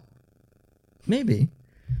know. Maybe.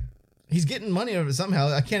 He's getting money out of it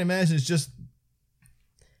somehow. I can't imagine it's just...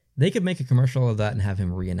 They could make a commercial of that and have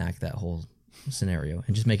him reenact that whole scenario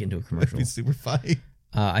and just make it into a commercial. That'd be super funny.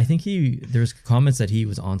 I think there's comments that he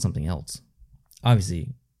was on something else.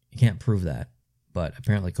 Obviously, you can't prove that, but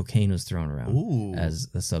apparently cocaine was thrown around as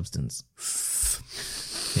a substance.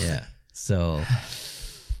 Yeah. So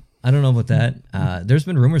I don't know about that. There's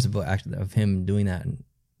been rumors of him doing that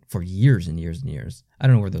for years and years and years. I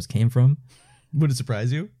don't know where those came from. Would it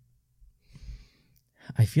surprise you?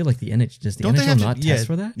 I feel like the NHL test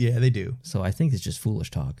for that? Yeah, they do. So I think it's just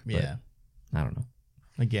foolish talk. Yeah. I don't know.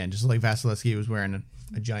 Again, just like Vasilevsky was wearing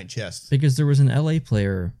a giant chest. Because there was an LA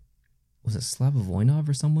player, was it Slavovoinov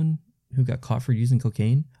or someone, who got caught for using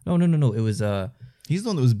cocaine? No. It was... He's the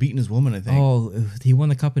one that was beating his woman, I think. Oh, he won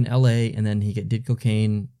the cup in LA and then he did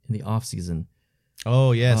cocaine in the off season.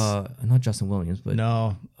 Oh, yes. Not Justin Williams, but...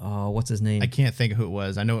 No. What's his name? I can't think of who it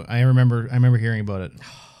was. I remember hearing about it.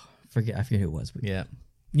 I forget who it was, but yeah.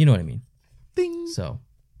 You know what I mean. Ding. So,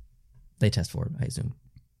 they test for it, I assume.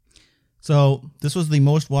 So, this was the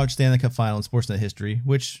most watched Stanley Cup final in Sportsnet history,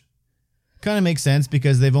 which kind of makes sense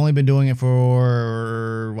because they've only been doing it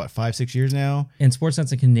for, 5-6 years now? And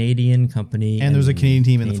Sportsnet's a Canadian company. And there's a Canadian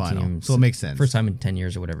team in the final, so it makes sense. First time in 10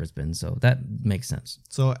 years or whatever it's been, so that makes sense.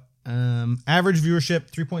 So, average viewership,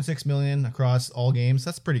 3.6 million across all games.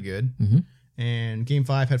 That's pretty good. Mm-hmm. And Game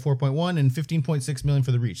 5 had 4.1 and 15.6 million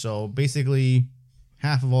for the reach. So, basically,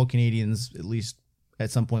 half of all Canadians, at least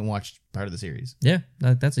at some point, watched part of the series. Yeah,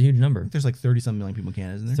 that's a huge number. There's like 30-some million people in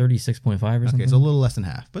Canada, isn't there? 36.5 or something. Okay, so a little less than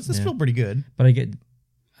half. But it's still pretty good. But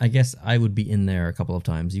I guess I would be in there a couple of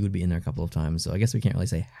times. You would be in there a couple of times. So I guess we can't really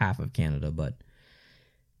say half of Canada, but...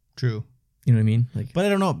 True. You know what I mean? But I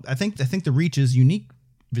don't know. I think the reach is unique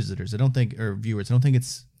visitors. Or viewers. I don't think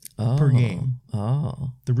it's per game. Oh.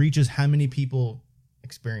 The reach is how many people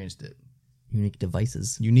experienced it. Unique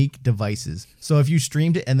devices. So if you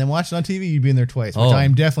streamed it and then watched it on TV, you'd be in there twice, which I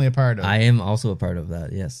am definitely a part of. I am also a part of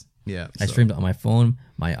that, yes. Yeah. I streamed it on my phone,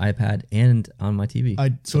 my iPad, and on my TV.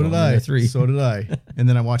 So did I. So did I. And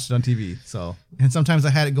then I watched it on TV. And sometimes I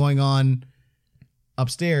had it going on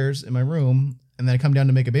upstairs in my room, and then I come down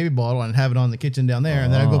to make a baby bottle and have it on the kitchen down there,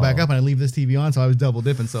 and then I go back up and I leave this TV on, so I was double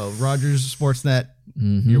dipping. So Rogers Sportsnet,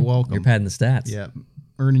 you're welcome. You're padding the stats. Yeah.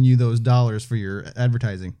 Earning you those dollars for your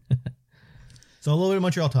advertising. So a little bit of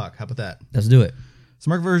Montreal talk. How about that? Let's do it. So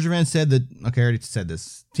Mark Bergevin said that, okay, I already said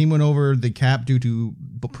this. Team went over the cap due to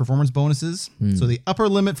performance bonuses. So the upper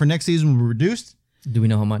limit for next season will be reduced. Do we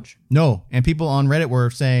know how much? No. And people on Reddit were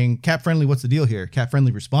saying, Cap Friendly, what's the deal here? Cap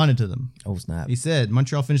Friendly responded to them. Oh, snap. He said,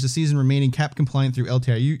 Montreal finished the season remaining cap compliant through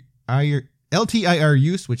LTIR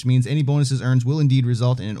use, which means any bonuses earned will indeed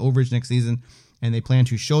result in an overage next season. And they plan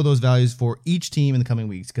to show those values for each team in the coming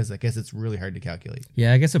weeks because I guess it's really hard to calculate.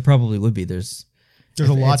 Yeah, I guess it probably would be. There's a lot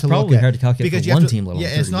to look at. It's probably hard to calculate because for one team. Yeah,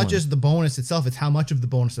 it's not just the bonus itself. It's how much of the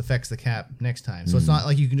bonus affects the cap next time. So it's not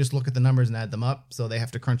like you can just look at the numbers and add them up. So they have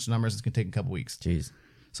to crunch the numbers. It's going to take a couple weeks. Jeez.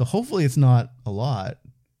 So hopefully it's not a lot.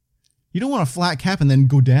 You don't want a flat cap and then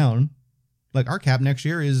go down. Like our cap next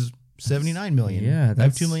year is $79 million. Yeah, I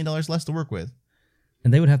have $2 million less to work with.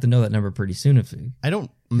 And they would have to know that number pretty soon. I don't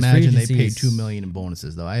imagine they paid $2 million in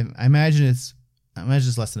bonuses though. I imagine it's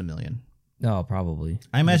less than $1 million. No, probably.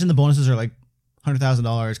 I imagine the bonuses are like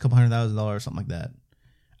 $100,000, $200,000, something like that.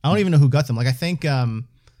 I don't even know who got them. Like I think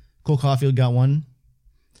Cole Caulfield got one.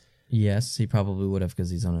 Yes, he probably would have because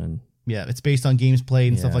he's on Yeah, it's based on games played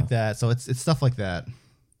and stuff Yeah. like that. So it's stuff like that.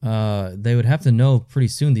 they would have to know pretty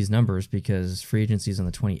soon these numbers because free agency is on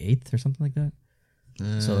the 28th or something like that.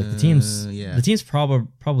 So like the teams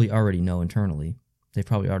probably already know internally. They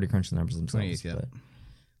probably already crunched the numbers themselves. 28th, yeah. But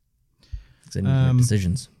they need to make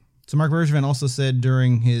decisions. So Mark Bergevin also said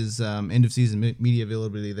during his end of season media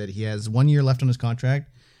availability that he has 1 year left on his contract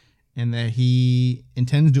and that he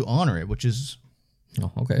intends to honor it, which is, Oh,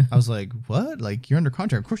 okay. I was like, what? Like, you're under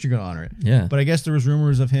contract. Of course you're going to honor it. Yeah. But I guess there was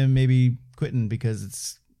rumors of him maybe quitting because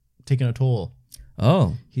it's taking a toll.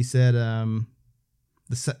 Oh, He said,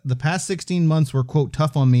 the past 16 months were, quote,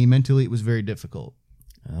 tough on me. Mentally, it was very difficult.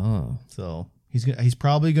 oh. So he's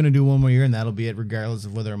probably going to do 1 more year, and that'll be it, regardless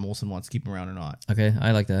of whether Molson wants to keep him around or not. Okay,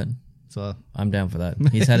 I like that. So I'm down for that.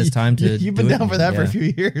 He's had his time to. You've been do down it. for that for a Yeah.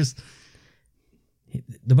 few years.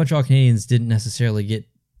 The Montreal Canadiens didn't necessarily get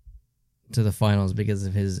to the finals because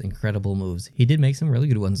of his incredible moves. He did make some really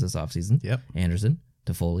good ones this offseason. Yep. Anderson,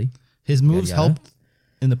 Toffoli. His moves Yada, yada. helped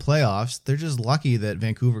in the playoffs. They're just lucky that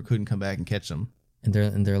Vancouver couldn't come back and catch them. And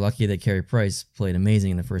they're lucky that Carey Price played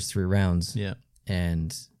amazing in the first 3 rounds. Yeah.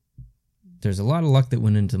 And there's a lot of luck that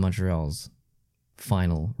went into Montreal's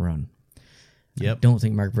final run. Yep. I don't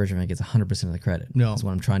think Mark Bergevin gets 100% of the credit. No. That's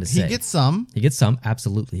what I'm trying to say. He gets some, He gets some.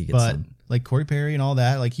 Absolutely, he gets but some. like Corey Perry and all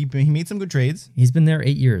that, like he made some good trades. He's been there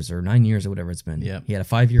 8 years or 9 years or whatever it's been. Yeah. He had a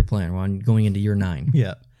 5-year plan. We're on going into year 9.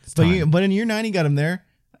 Yeah. time. But in year 9, he got him there.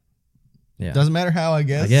 Yeah. Doesn't matter how, I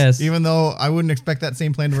guess. I guess. Even though I wouldn't expect that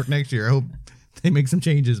same plan to work next year. I hope they make some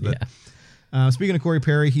changes. But speaking of Corey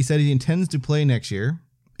Perry, he said he intends to play next year.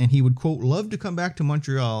 And he would, quote, love to come back to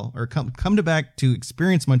Montreal or come back to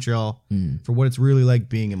experience Montreal for what it's really like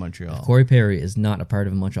being in Montreal. Corey Perry is not a part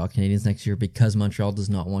of Montreal Canadiens next year because Montreal does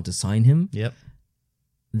not want to sign him. Yep.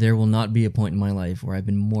 There will not be a point in my life where I've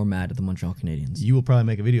been more mad at the Montreal Canadiens. You will probably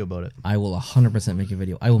make a video about it. I will 100% make a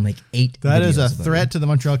video. I will make 8 That videos is a about threat it. to the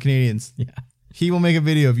Montreal Canadiens. Yeah. He will make a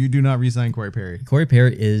video if you do not re-sign Corey Perry. Corey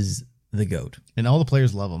Perry is the GOAT. And all the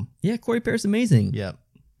players love him. Yeah, Corey Perry's amazing. Yep.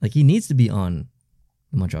 Like, he needs to be on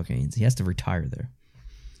the Montreal Canadiens. He has to retire there.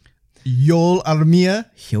 Joel Armia.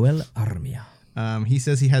 Joel Armia. He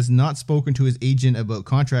says he has not spoken to his agent about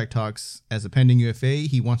contract talks as a pending UFA.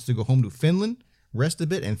 He wants to go home to Finland, rest a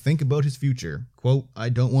bit, and think about his future. Quote, I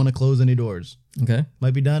don't want to close any doors. Okay.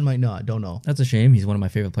 Might be done, might not. Don't know. That's a shame. He's one of my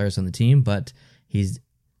favorite players on the team, but he's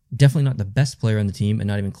definitely not the best player on the team and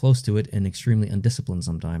not even close to it and extremely undisciplined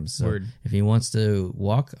sometimes. So Word. if he wants to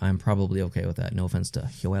walk, I'm probably okay with that. No offense to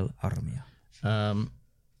Joel Armia.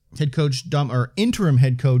 Interim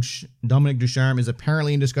head coach Dominic Ducharme is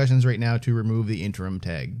apparently in discussions right now to remove the interim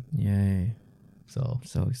tag. Yay. So,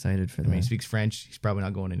 So excited for I mean, he that. speaks French. He's probably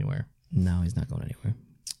not going anywhere. No, he's not going anywhere.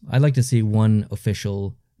 I'd like to see one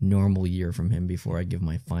official normal year from him before I give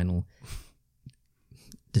my final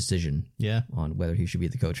decision Yeah. on whether he should be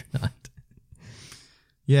the coach or not.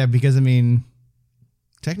 Yeah, because, I mean,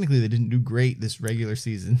 technically they didn't do great this regular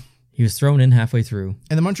season. He was thrown in halfway through.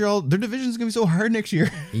 And the Montreal, their division's going to be so hard next year.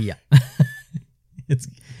 Yeah. it's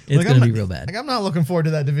Like, going to be real bad. Like, I'm not looking forward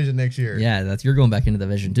to that division next year. Yeah, you're going back into the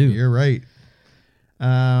division too. You're right.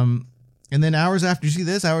 And then hours after, you see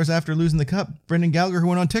this? Hours after losing the cup, Brendan Gallagher, who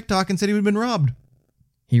went on TikTok and said he had been robbed.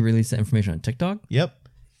 He released that information on TikTok. Yep.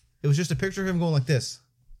 It was just a picture of him going like this.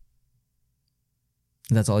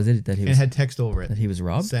 That's all he did. That he And was it had text over it. that he was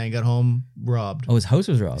robbed. Saying, got home, robbed. Oh, his house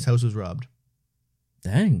was His robbed. house was robbed.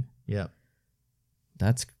 Dang, Yep.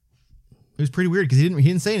 that's It was pretty weird because he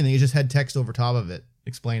didn't say anything. He just had text over top of it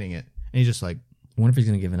explaining it. And he's just like, I wonder if he's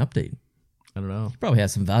going to give an update. I don't know. He probably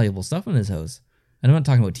has some valuable stuff in his house. And I'm not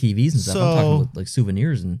talking about TVs and stuff. I'm talking about like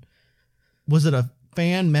souvenirs and Was it a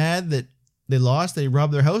fan mad that they lost, they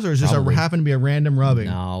robbed their house, or is this Probably. happened to be a random robbing?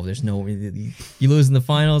 no. There's no you lose in the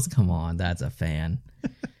finals. Come on, that's a fan.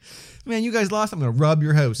 Man, you guys lost. I'm going to rob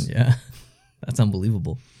your house. Yeah, that's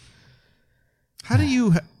unbelievable. How are you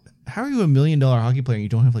a $1 million hockey player and you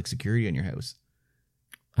don't have like security in your house?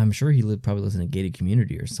 I'm sure he probably lives in a gated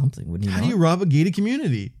community or something. Wouldn't he? How do not? you rob a gated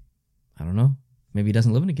community? I don't know. Maybe he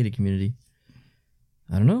doesn't live in a gated community.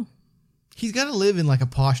 I don't know. He's got to live in like a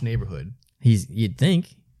posh neighborhood. You'd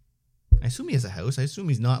think. I assume he has a house. I assume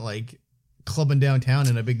he's not like clubbing downtown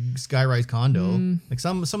in a big skyrise condo. Like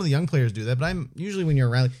some of the young players do that, but I'm usually when you're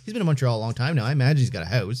around, he's been in Montreal a long time now. I imagine he's got a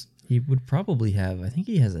house. He would probably have. I think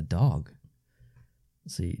he has a dog.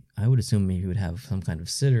 See, I would assume he would have some kind of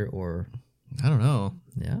sitter or. I don't know.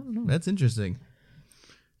 Yeah, I don't know. That's interesting.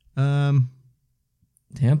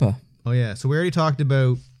 Tampa. Oh yeah. So we already talked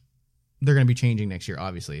about they're going to be changing next year.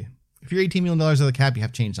 Obviously, if you're $18 million out of the cap, you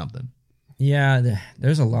have to change something. Yeah,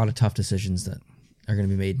 there's a lot of tough decisions that are going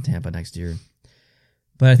to be made in Tampa next year.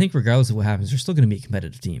 But I think regardless of what happens, they're still going to be a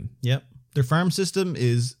competitive team. Yep. Their farm system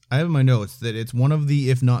is, I have in my notes that it's one of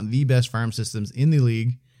the, if not the best farm systems in the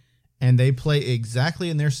league. And they play exactly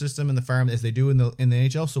in their system in the farm as they do in the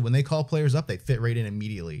NHL. So when they call players up, they fit right in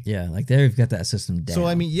immediately. Yeah, like they've got that system down. So,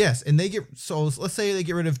 I mean, yes. And let's say they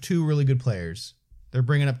get rid of 2 really good players. They're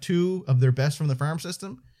bringing up 2 of their best from the farm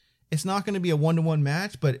system. It's not going to be a 1-to-1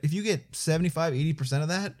 match, but if you get 75, 80% of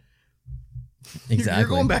that, exactly. You're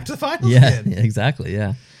going back to the finals again. Yeah, exactly,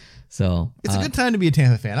 yeah. So it's a good time to be a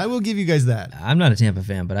Tampa fan. I will give you guys that. I'm not a Tampa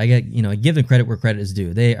fan, but I give them credit where credit is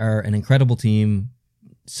due. They are an incredible team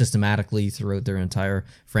systematically throughout their entire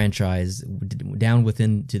franchise, down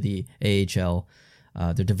within to the AHL.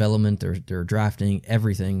 Their development, their drafting,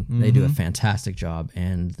 everything. Mm-hmm. They do a fantastic job.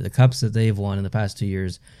 And the cups that they've won in the past 2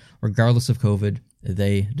 years, regardless of COVID,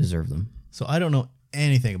 they deserve them. So I don't know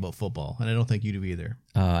anything about football, and I don't think you do either.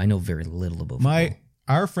 I know very little about football.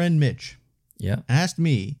 Our friend Mitch asked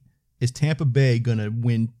me, is Tampa Bay going to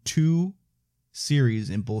win 2 series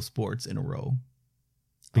in both sports in a row?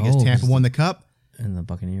 Because Tampa won the cup. And the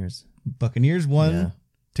Buccaneers. Buccaneers won. Yeah.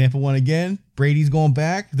 Tampa won again. Brady's going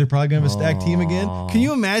back. They're probably going to have a stacked team again. Can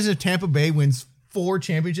you imagine if Tampa Bay wins 4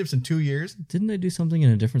 championships in 2 years? Didn't they do something in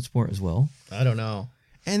a different sport as well? I don't know.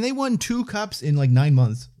 And they won 2 cups in like 9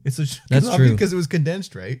 months. That's true. Because it was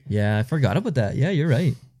condensed, right? Yeah, I forgot about that. Yeah, you're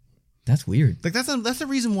right. That's weird. Like that's the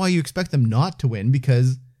reason why you expect them not to win,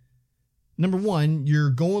 because number one, you're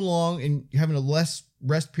going long and you're having a less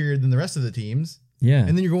rest period than the rest of the teams. Yeah. And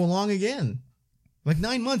then you're going long again. Like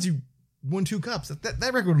 9 months, you won 2 cups.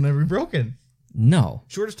 That record will never be broken. No.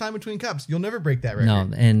 Shortest time between cups. You'll never break that record.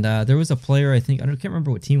 No, and there was a player, I can't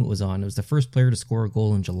remember what team it was on. It was the first player to score a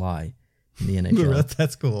goal in July in the NHL.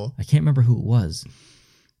 That's cool. I can't remember who it was.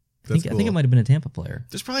 I think it might have been a Tampa player.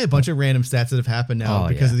 There's probably a bunch of random stats that have happened now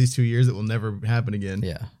because of these 2 years that will never happen again.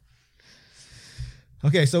 Yeah.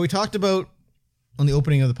 Okay, so we talked about, on the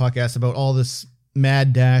opening of the podcast, about all this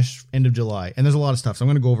mad dash end of July. And there's a lot of stuff, so I'm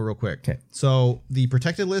going to go over real quick. Okay. So the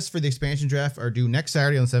protected lists for the expansion draft are due next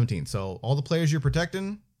Saturday on the 17th. So all the players you're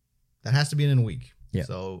protecting, that has to be in a week. Yeah.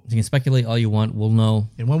 So you can speculate all you want. We'll know.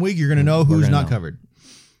 In 1 week, you're going to know who's not covered.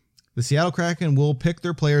 The Seattle Kraken will pick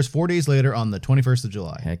their players 4 days later on the 21st of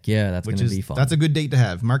July. Heck yeah, that's going to be fun. That's a good date to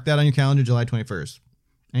have. Mark that on your calendar, July 21st.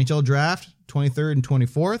 NHL draft, 23rd and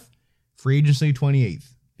 24th. Free agency, 28th.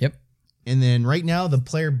 Yep. And then right now, the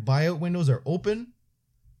player buyout windows are open.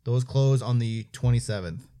 Those close on the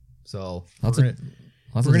 27th. So we're going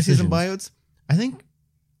to see some buyouts. I think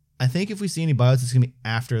if we see any buyouts, it's going to be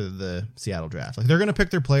after the Seattle draft. Like they're going to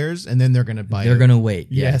pick their players and then they're going to buy. They're going to wait.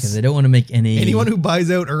 Yeah, because they don't want to make anyone who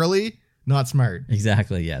buys out early, not smart.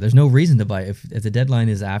 Exactly. Yeah. There's no reason to buy. If the deadline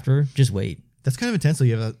is after, just wait. That's kind of intense. So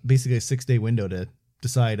you have basically a 6-day window to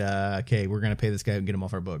decide, okay, we're going to pay this guy and get him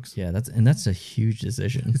off our books. Yeah, that's a huge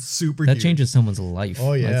decision. It's super That huge. changes someone's life.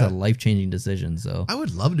 Oh, yeah. That's a life-changing decision. So I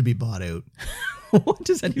would love to be bought out. What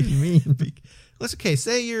does that even mean? Let's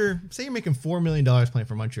say you're making $4 million playing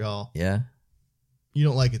for Montreal. Yeah. You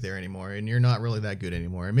don't like it there anymore, and you're not really that good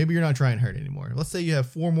anymore. And maybe you're not trying hard anymore. Let's say you have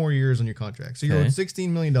 4 more years on your contract. So you're owed $16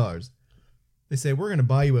 million. They say, we're going to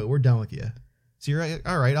buy you out. We're done with you. So you're like,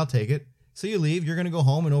 all right, I'll take it. So you leave. You're going to go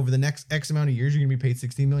home, and over the next X amount of years, you're going to be paid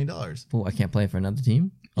 $16 million. Well, I can't play for another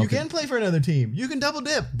team? You can play for another team. You can double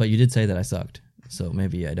dip. But you did say that I sucked, so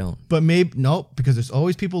maybe I don't. But because there's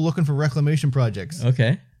always people looking for reclamation projects.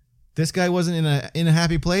 Okay. This guy wasn't in a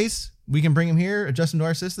happy place. We can bring him here, adjust him to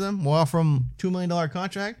our system. We'll offer him $2 million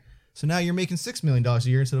contract. So now you're making $6 million a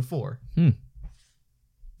year instead of $4.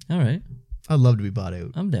 All right. I'd love to be bought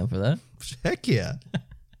out. I'm down for that. Heck yeah.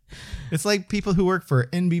 It's like people who work for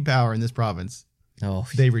NB Power in this province. Oh,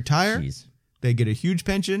 they retire. They get a huge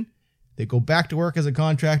pension. They go back to work as a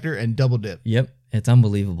contractor and double dip. Yep. It's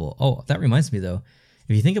unbelievable. Oh, that reminds me though.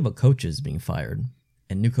 If you think about coaches being fired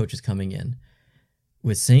and new coaches coming in,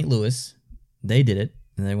 with St. Louis, they did it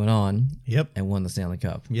and they went on and won the Stanley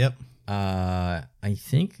Cup. Yep. I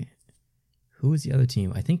think, who was the other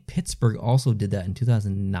team? I think Pittsburgh also did that in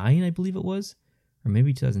 2009, I believe it was, or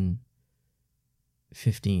maybe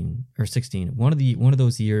 2015 or 16. One of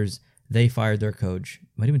those years, they fired their coach.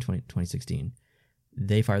 Might have been 2016.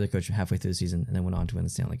 They fired their coach halfway through the season and then went on to win the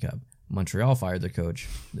Stanley Cup. Montreal fired their coach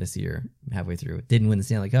this year halfway through. Didn't win the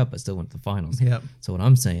Stanley Cup, but still went to the finals. Yep. So what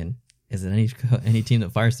I'm saying is that any team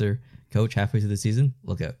that fires their coach halfway through the season,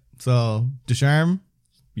 look out. So Ducharme,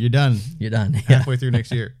 you're done. You're done. Halfway through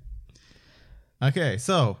next year. Okay,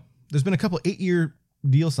 so there's been a couple 8-year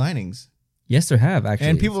deal signings. Yes, there have, actually.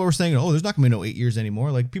 And people were saying, there's not going to be no 8 years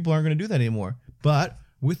anymore. Like, people aren't going to do that anymore. But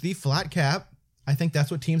with the flat cap, I think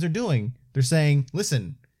that's what teams are doing. They're saying,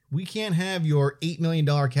 listen, we can't have your $8 million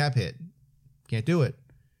cap hit. Can't do it.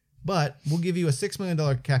 but we'll give you a $6 million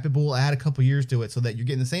cap hit, but we'll add a couple years to it so that you're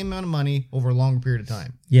getting the same amount of money over a longer period of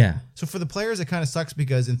time. Yeah. So for the players, it kind of sucks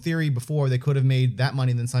because in theory, before they could have made that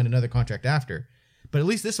money and then signed another contract after. But at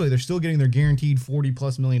least this way, they're still getting their guaranteed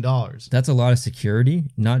 $40+ million. That's a lot of security,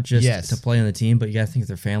 not just to play on the team, but you got to think of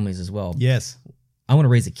their families as well. Yes. I want to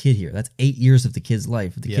raise a kid here. That's 8 years of the kid's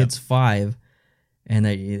life. If the kid's 5 and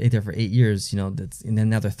they're there for 8 years, and then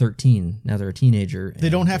now they're 13. Now they're a teenager. They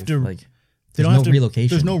don't have to they don't have to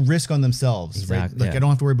relocation. There's no risk on themselves. Exactly. Right? I don't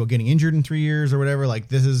have to worry about getting injured in 3 years or whatever.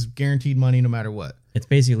 This is guaranteed money no matter what. It's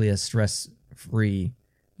basically a stress-free,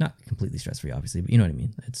 not completely stress-free, obviously, but you know what I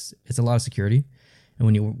mean. It's a lot of security. And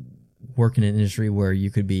when you work in an industry where you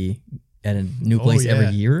could be at a new place every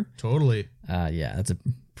year. Totally. That's a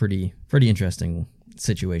pretty interesting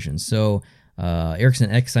situation. So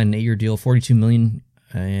Eriksson Ek signed an 8-year deal, $42 million,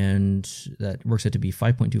 and that works out to be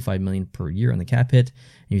 $5.25 million per year on the cap hit.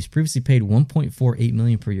 And he was previously paid $1.48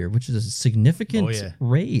 million per year, which is a significant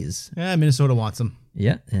raise. Yeah, Minnesota wants him.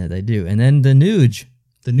 Yeah, they do. And then the Nuge.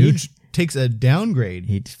 The Nuge takes a downgrade.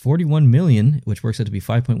 He $41 million, which works out to be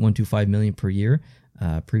 $5.125 million per year.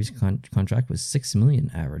 Previous contract was $6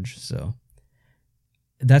 million average. So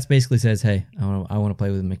that's basically says, hey, I want to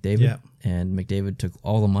play with McDavid. Yeah. And McDavid took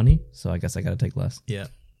all the money, so I guess I got to take less. Yeah.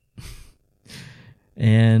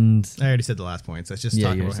 And I already said the last points. Let's just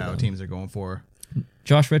talk about how teams are going for.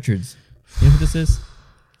 Josh Richards. You know who this is?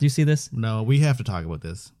 Do you see this? No, we have to talk about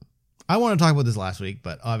this. I want to talk about this last week,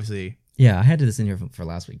 but obviously... Yeah, I had this in here for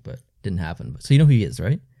last week, but didn't happen. So you know who he is,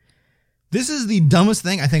 right? This is the dumbest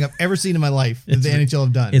thing I think I've ever seen in my life that the NHL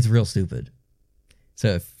have done. It's real stupid.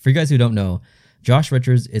 So for you guys who don't know, Josh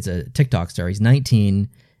Richards is a TikTok star. He's 19,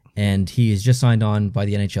 and he is just signed on by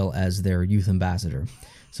the NHL as their youth ambassador.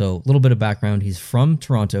 So a little bit of background. He's from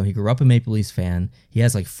Toronto. He grew up a Maple Leafs fan. He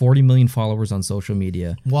has 40 million followers on social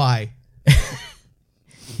media. Why?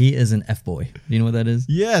 He is an F-boy. Do you know what that is?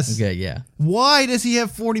 Yes. Okay, yeah. Why does he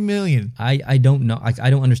have 40 million? I don't know. I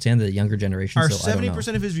don't understand the younger generation. Are so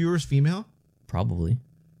 70% of his viewers female? Probably.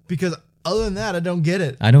 Because other than that, I don't get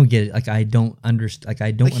it. I don't get it. I don't understand.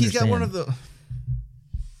 I don't understand. He's got one of the...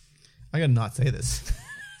 I gotta not say this.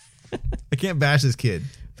 I can't bash this kid.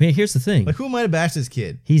 But here's the thing. Who am I to bash this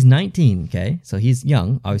kid? He's 19, okay? So he's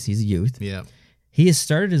young. Obviously, he's a youth. Yeah. He has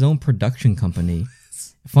started his own production company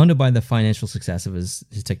funded by the financial success of his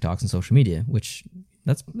TikToks and social media, which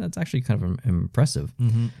that's actually kind of impressive.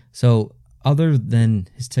 Mm-hmm. So other than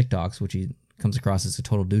his TikToks, which he comes across as a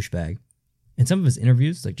total douchebag, in some of his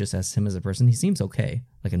interviews, just as him as a person, he seems okay,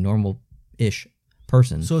 like a normal-ish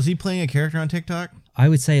person. So is he playing a character on TikTok? I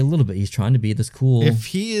would say a little bit. He's trying to be this cool... If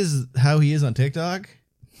he is how he is on TikTok...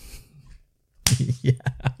 Yeah,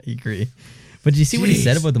 I agree. But did you see what he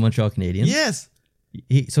said about the Montreal Canadiens? Yes.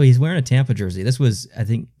 So he's wearing a Tampa jersey. This was, I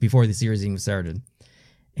think, before the series even started.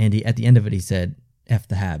 And at the end of it, he said, F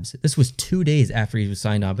the Habs. This was 2 days after he was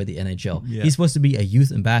signed on by the NHL. Yeah. He's supposed to be a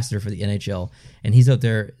youth ambassador for the NHL. And he's out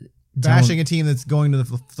there... bashing a team that's going to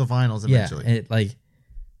the finals eventually. Yeah, and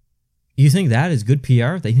you think that is good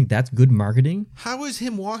PR? They think that's good marketing? How is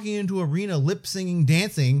him walking into arena lip-singing,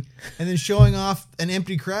 dancing, and then showing off an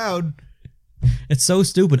empty crowd... It's so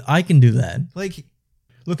stupid. I can do that.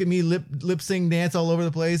 Look at me lip sing dance all over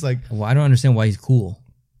the place. Well, I don't understand why he's cool.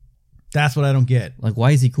 That's what I don't get.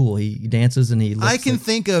 Why is he cool? He dances and he looks I can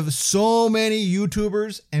think of so many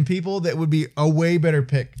YouTubers and people that would be a way better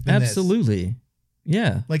pick than Absolutely. This.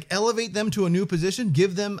 Yeah. Elevate them to a new position.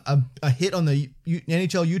 Give them a hit on the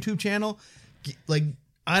NHL YouTube channel.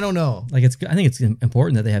 I don't know. I think it's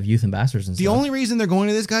important that they have youth ambassadors and stuff. The only reason they're going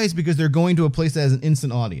to this guy is because they're going to a place that has an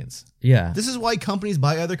instant audience. Yeah. This is why companies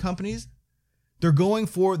buy other companies. They're going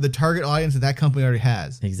for the target audience that company already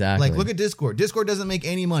has. Exactly. Look at Discord. Discord doesn't make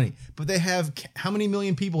any money, but they have how many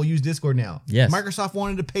million people use Discord now? Yes. Microsoft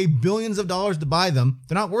wanted to pay billions of dollars to buy them.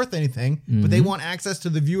 They're not worth anything, but they want access to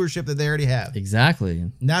the viewership that they already have. Exactly.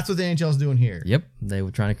 And that's what the NHL is doing here. Yep. They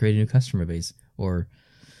were trying to create a new customer base or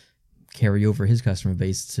carry over his customer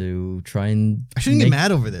base to try and... I shouldn't get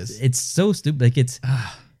mad over this. It's so stupid.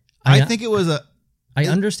 I think it was I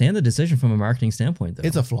understand the decision from a marketing standpoint, though.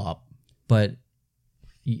 It's a flop. But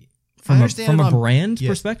from a brand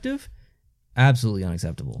perspective, absolutely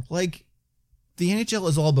unacceptable. The NHL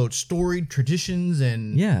is all about storied traditions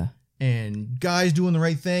and guys doing the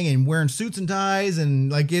right thing and wearing suits and ties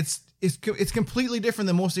and it's completely different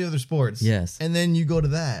than most of the other sports. Yes. And then you go to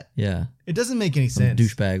that. Yeah. It doesn't make any sense.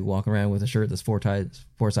 Douchebag walking around with a shirt that's four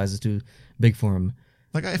sizes too big for him.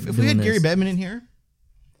 If we had Gary Bettman in here,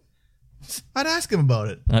 I'd ask him about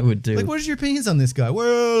it. I would too. What is your opinions on this guy?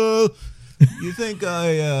 Well, you think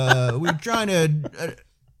we're trying to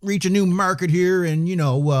reach a new market here and,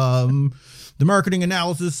 the the marketing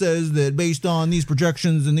analysis says that based on these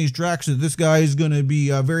projections and these tracks that this guy is going to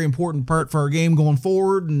be a very important part for our game going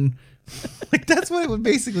forward. And like, that's what it would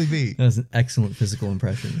basically be. That was an excellent physical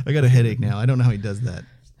impression. I got a headache now. I don't know how he does that.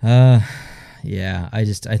 Yeah, I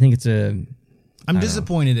think it's I'm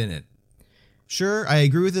disappointed in it. Sure, I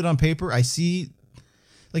agree with it on paper. I see,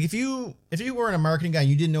 like, if you weren't a marketing guy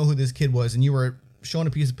and you didn't know who this kid was and you were showing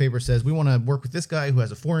a piece of paper that says, we want to work with this guy who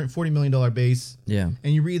has a $40 million base. Yeah.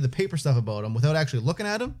 And you read the paper stuff about him without actually looking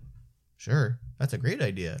at him. Sure, that's a great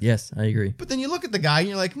idea. Yes, I agree. But then you look at the guy and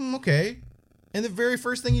you're like, okay. And the very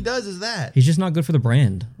first thing he does is that. He's just not good for the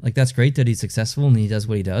brand. Like, that's great that he's successful and he does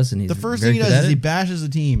what he does. And he's the first thing he does is he bashes the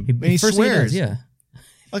team. And he swears. Yeah.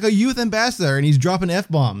 Like a youth ambassador, and he's dropping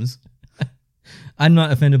F-bombs. I'm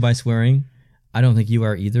not offended by swearing. I don't think you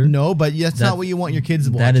are either. No, but that's not what you want your kids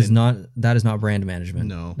watching. That is not brand management.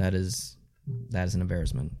 No. That is an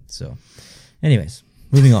embarrassment. So, anyways,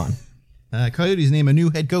 moving on. Coyotes name a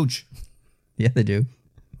new head coach. Yeah, they do.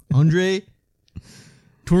 Andre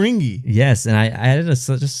Turingi. Yes, and I added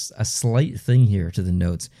just a slight thing here to the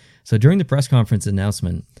notes. So during the press conference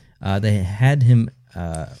announcement, they had him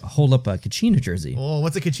hold up a Kachina jersey. Oh,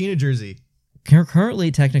 what's a Kachina jersey?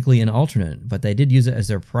 Currently, technically an alternate, but they did use it as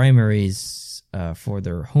their primaries for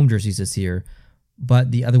their home jerseys this year.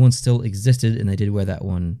 But the other one still existed, and they did wear that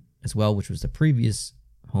one as well, which was the previous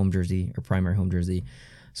home jersey or primary home jersey.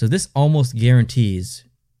 So this almost guarantees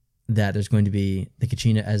that there's going to be the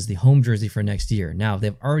Kachina as the home jersey for next year. Now,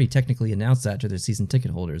 they've already technically announced that to their season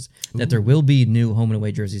ticket holders, that there will be new home and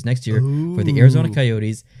away jerseys next year for the Arizona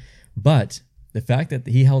Coyotes. But the fact that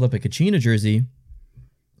he held up a Kachina jersey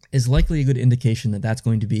is likely a good indication that that's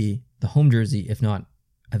going to be the home jersey, if not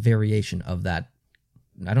a variation of that.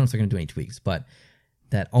 I don't know if they're going to do any tweaks, but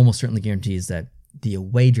that almost certainly guarantees that the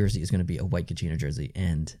away jersey is going to be a white Kachina jersey,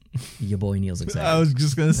 and your boy Neil's excited. I was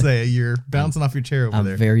just going to say, you're bouncing off your chair over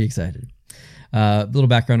there. I'm very excited. A little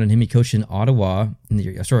background on him. He coached in Ottawa.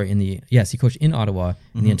 He coached in Ottawa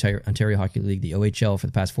in the entire Ontario Hockey League, the OHL, for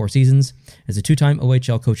the past 4 seasons. As a 2-time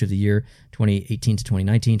OHL Coach of the Year, 2018 to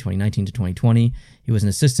 2019, 2019 to 2020. He was an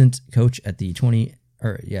assistant coach at the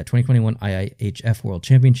 2021 IIHF World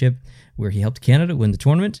Championship, where he helped Canada win the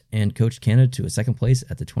tournament and coached Canada to a second place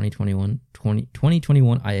at the 2021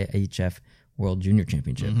 IIHF World Junior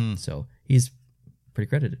Championship. Mm-hmm. So he's pretty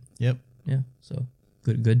credited. Yep. Yeah. So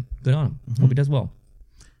good on him. Mm-hmm. Hope he does well.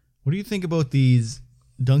 What do you think about these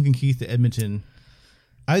Duncan Keith to Edmonton?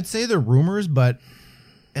 I'd say they're rumors, but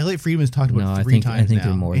Elliot Friedman's talked about it 3 times now.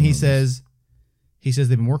 They're more. And he says they've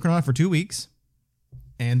been working on it for 2 weeks,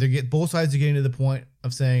 and both sides are getting to the point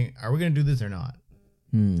of saying, "Are we going to do this or not?"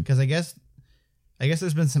 Because I guess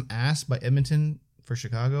there's been some ask by Edmonton for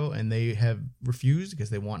Chicago, and they have refused because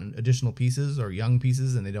they want additional pieces or young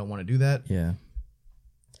pieces, and they don't want to do that. Yeah.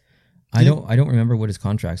 I don't remember what his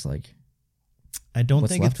contract's like. I don't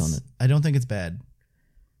think it's bad.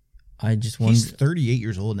 He's 38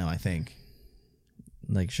 years old now, I think.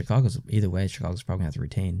 Like, Chicago's probably going to have to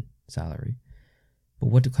retain salary. But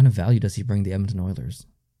what kind of value does he bring the Edmonton Oilers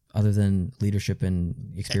other than leadership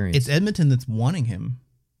and experience? It's Edmonton that's wanting him.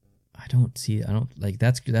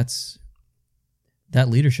 That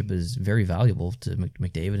leadership is very valuable to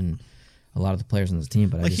McDavid and a lot of the players on this team,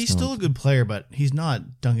 but he's still a good player, but he's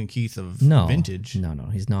not Duncan Keith of vintage. No,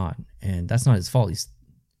 he's not, and that's not his fault.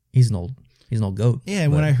 He's an old goat. Yeah,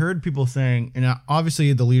 and when I heard people saying, and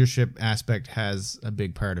obviously the leadership aspect has a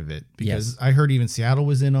big part of it, because I heard even Seattle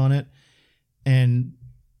was in on it, and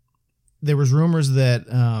there was rumors that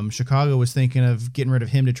Chicago was thinking of getting rid of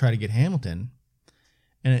him to try to get Hamilton,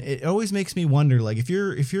 and it always makes me wonder, like, if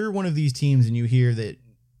you're one of these teams and you hear that,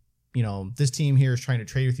 you know, this team here is trying to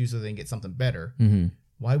trade with you so they can get something better. Mm-hmm.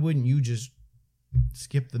 Why wouldn't you just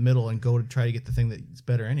skip the middle and go to try to get the thing that's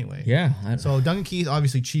better anyway? Yeah. So Duncan Keith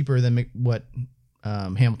obviously cheaper than what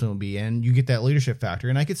Hamilton will be, and you get that leadership factor.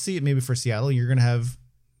 And I could see it maybe for Seattle. You're going to have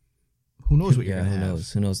who knows what you're going to have.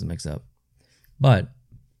 Who knows the mix up? But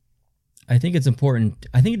I think it's important.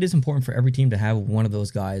 I think it is important for every team to have one of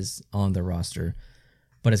those guys on the roster,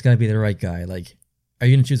 but it's got to be the right guy. Like, are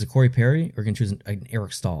you going to choose a Corey Perry or going to choose an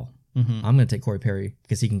Eric Stahl? Mm-hmm. I'm going to take Corey Perry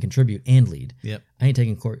because he can contribute and lead. Yep. I ain't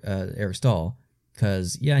taking Eric Stahl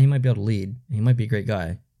because, he might be able to lead. He might be a great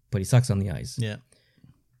guy, but he sucks on the ice. Yeah.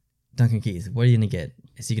 Duncan Keith, what are you going to get?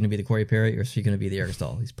 Is he going to be the Corey Perry or is he going to be the Eric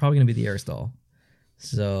Stahl? He's probably going to be the Eric Stahl.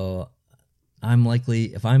 So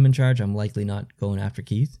if I'm in charge, I'm likely not going after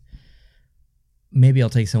Keith. Maybe I'll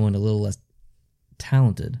take someone a little less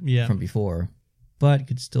talented from before, but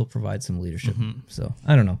could still provide some leadership. Mm-hmm. So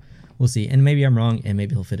I don't know. We'll see. And maybe I'm wrong, and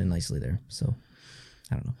maybe he'll fit in nicely there. So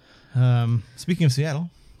I don't know. Speaking of Seattle,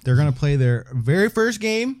 they're going to play their very first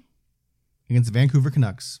game against the Vancouver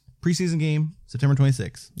Canucks. Preseason game, September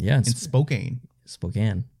 26th. Yeah. In Spokane.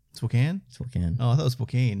 Spokane. Spokane? Spokane. Oh, I thought it was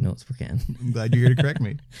Spokane. No, it's Spokane. I'm glad you're here to correct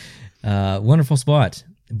me. Wonderful spot.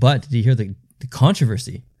 But did you hear the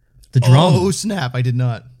controversy? The drama? Oh, snap. I did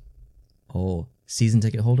not. Oh, season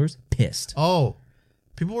ticket holders pissed. Oh,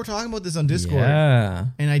 people were talking about this on Discord. Yeah.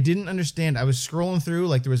 And I didn't understand. I was scrolling through,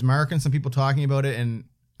 like there was Mark and some people talking about it, and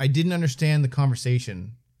I didn't understand the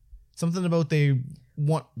conversation. Something about they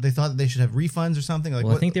thought that they should have refunds or something. Like,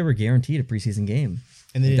 well, I think they were guaranteed a preseason game.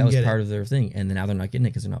 And they that didn't was get part it. of their thing. And then now they're not getting it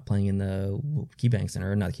because they're not playing in the KeyBank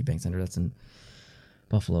Center. Or not the KeyBank Center. That's in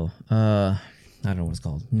Buffalo. I don't know what it's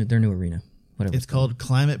called. Their new arena. Whatever It's called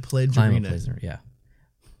Climate Pledge Climate Arena. Pledge, yeah.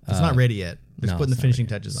 It's not ready yet. They're no, putting the it's not finishing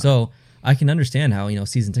ready. touches on. So I can understand how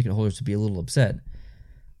season ticket holders would be a little upset.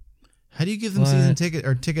 How do you give them season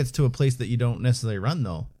tickets to a place that you don't necessarily run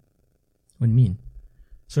though? What do you mean?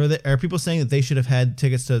 So are people saying that they should have had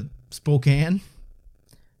tickets to Spokane?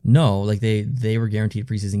 No, like they were guaranteed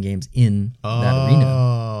preseason games in that arena.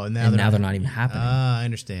 Oh, and now they're not even happening. I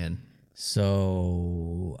understand.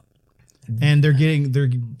 So, and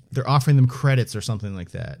they're offering them credits or something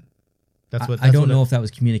like that. That's what I don't know if that was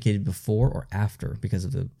communicated before or after because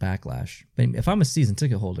of the backlash. But if I'm a season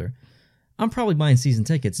ticket holder, I'm probably buying season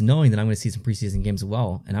tickets knowing that I'm going to see some preseason games as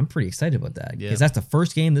well, and I'm pretty excited about that because that's the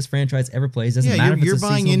first game this franchise ever plays. Doesn't matter if it's a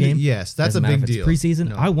seasonal game. Yes, that's Doesn't a matter big if deal. it's preseason.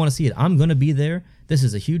 No. I want to see it. I'm going to be there. This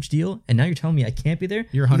is a huge deal, and now you're telling me I can't be there.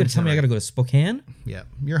 You're going to tell 100% me I got to right. go to Spokane. Yeah,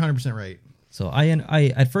 you're 100% right. So I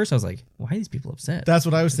at first I was like, why are these people upset? That's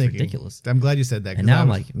what I was thinking. Ridiculous. I'm glad you said that. And now I'm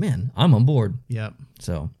like, man, I'm on board. Yep.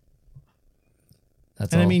 So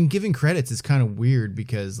that's and all. I mean, giving credits is kind of weird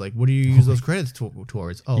because, like, what do you use those credits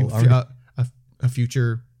towards? Oh, a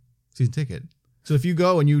future season ticket. So if you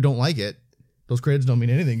go and you don't like it, those credits don't mean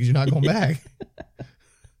anything because you're not going back.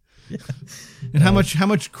 And how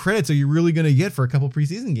much credits are you really going to get for a couple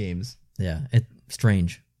preseason games? Yeah, it's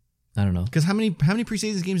strange. I don't know. Because how many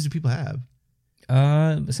preseason games do people have?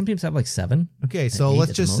 Some teams have like 7. Okay, so eight let's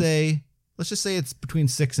at the just say it's between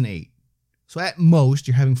 6 and 8. So at most,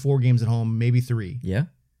 you're having 4 games at home, maybe 3. Yeah.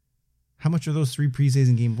 How much are those 3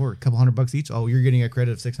 preseason games worth? A couple $100 each? Oh, you're getting a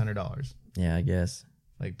credit of $600. Yeah, I guess.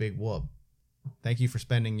 Like, big whoop. Thank you for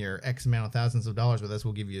spending your X amount of thousands of dollars with us.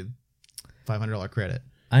 We'll give you $500 credit.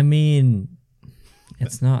 I mean,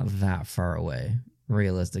 it's not that far away,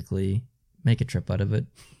 realistically. Make a trip out of it.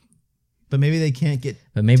 But maybe they can't get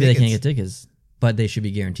tickets. But they should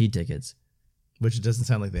be guaranteed tickets. Which it doesn't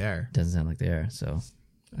sound like they are. Doesn't sound like they are, so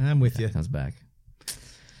I'm with you. Comes back.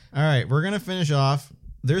 All right, we're going to finish off.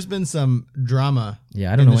 There's been some drama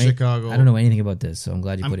I don't know Chicago. I don't know anything about this, so I'm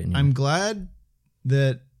glad you put it in here. I'm glad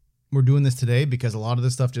that we're doing this today because a lot of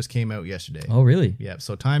this stuff just came out yesterday. Oh, really? Yeah,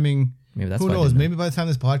 so timing, maybe that's who why I knows? didn't know. Maybe by the time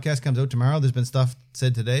this podcast comes out tomorrow, there's been stuff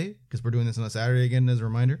said today because we're doing this on a Saturday again as a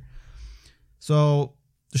reminder. So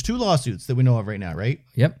there's 2 lawsuits that we know of right now, right?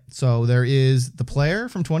 Yep. So there is the player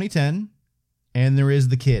from 2010 and there is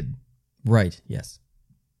the kid. Right, yes.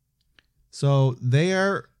 So they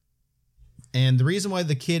are, and the reason why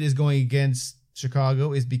the kid is going against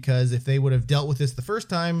Chicago is because if they would have dealt with this the first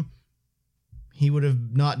time, he would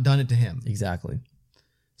have not done it to him. Exactly.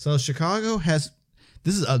 So Chicago this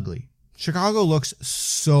is ugly. Chicago looks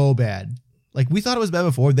so bad. Like we thought it was bad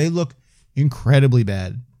before. They look incredibly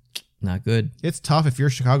bad. Not good. It's tough. If you're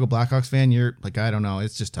a Chicago Blackhawks fan, you're like, I don't know.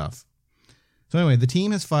 It's just tough. So anyway, the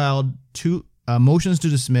team has filed 2 motions to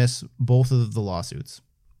dismiss both of the lawsuits.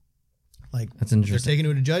 Like that's interesting. They're taking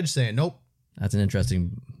it to a judge saying, nope. That's an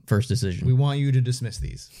interesting first decision. We want you to dismiss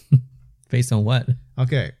these. Based on what?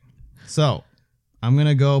 Okay. So I'm going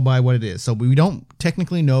to go by what it is. So we don't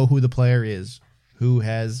technically know who the player is who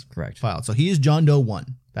has filed. So he is John Doe 1.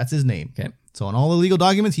 That's his name. Okay. So on all the legal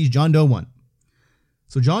documents, he's John Doe 1.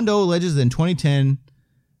 So John Doe alleges that in 2010,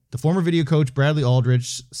 the former video coach Bradley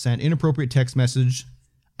Aldrich sent inappropriate text message.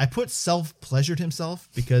 I put self-pleasured himself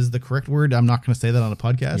because the correct word, I'm not going to say that on a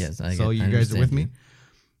podcast. Yes, you guys are with me.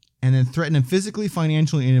 And then threatened him physically,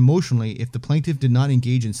 financially, and emotionally if the plaintiff did not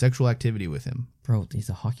engage in sexual activity with him. Bro, he's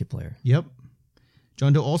a hockey player. Yep.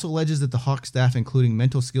 John Doe also alleges that the Hawks staff, including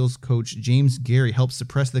mental skills coach James Gary, helped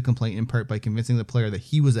suppress the complaint in part by convincing the player that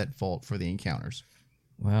he was at fault for the encounters.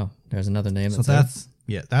 Wow, there's another name. So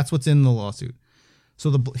that's what's in the lawsuit.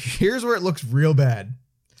 So here's where it looks real bad.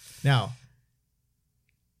 Now,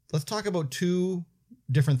 let's talk about 2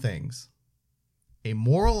 different things. A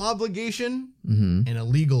moral obligation and a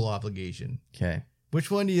legal obligation. Okay.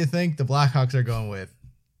 Which one do you think the Blackhawks are going with?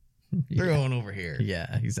 They're going over here.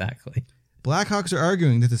 Yeah, exactly. Blackhawks are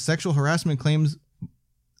arguing that the sexual harassment claims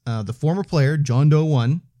the former player, John Doe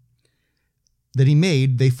 1, that he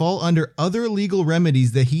made, they fall under other legal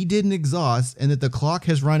remedies that he didn't exhaust and that the clock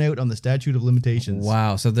has run out on the statute of limitations.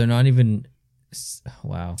 Wow. So they're not even...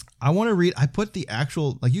 Wow. I want to read... I put the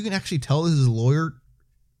actual... Like, you can actually tell this is lawyer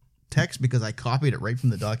text because I copied it right from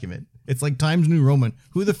the document. It's like Times New Roman.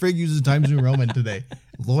 Who the frig uses Times New Roman today?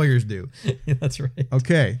 Lawyers do. Yeah, that's right.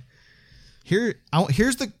 Okay. This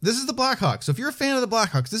is the Blackhawks. So if you're a fan of the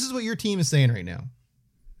Blackhawks, this is what your team is saying right now.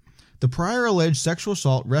 The prior alleged sexual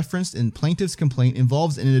assault referenced in plaintiff's complaint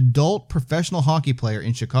involves an adult professional hockey player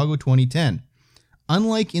in Chicago 2010.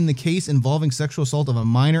 Unlike in the case involving sexual assault of a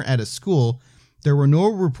minor at a school, there were no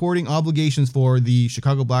reporting obligations for the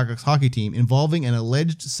Chicago Blackhawks hockey team involving an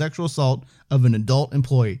alleged sexual assault of an adult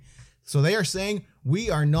employee. So they are saying we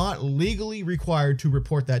are not legally required to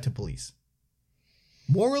report that to police.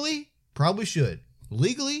 Morally, probably should.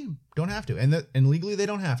 Legally, don't have to. And legally, they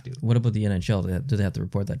don't have to. What about the NHL? Do they have to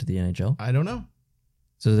report that to the NHL? I don't know.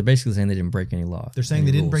 So they're basically saying they didn't break any law. They're saying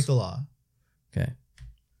they didn't break the law. Okay.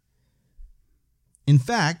 In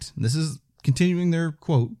fact, this is continuing their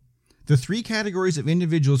quote, the three categories of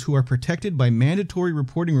individuals who are protected by mandatory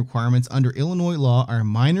reporting requirements under Illinois law are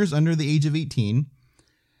minors under the age of 18,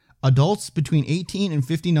 adults between 18 and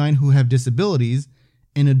 59 who have disabilities,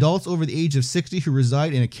 and adults over the age of 60 who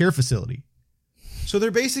reside in a care facility. So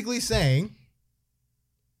they're basically saying,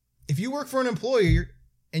 if you work for an employer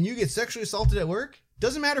and you get sexually assaulted at work,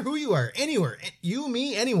 doesn't matter who you are, anywhere, you,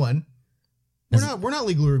 me, anyone, we're not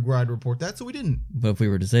legally required to report that, so we didn't. But if we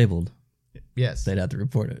were disabled, yes, they'd have to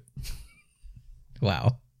report it.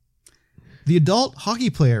 Wow. The adult hockey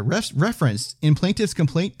player referenced in plaintiff's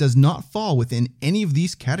complaint does not fall within any of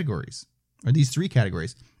these categories, or these three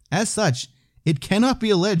categories. As such, it cannot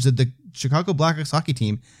be alleged that the Chicago Blackhawks hockey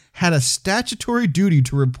team had a statutory duty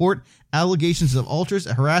to report allegations of Ultras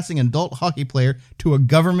harassing an adult hockey player to a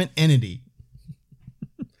government entity.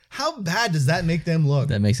 How bad does that make them look?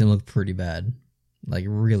 That makes them look pretty bad. Like,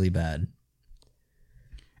 really bad.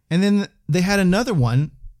 And then they had another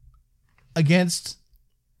one against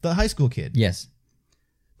the high school kid. Yes.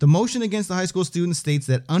 The motion against the high school student states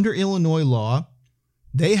that under Illinois law,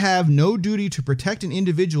 they have no duty to protect an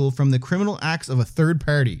individual from the criminal acts of a third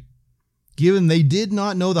party, given they did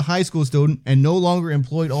not know the high school student and no longer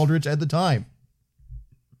employed Aldrich at the time.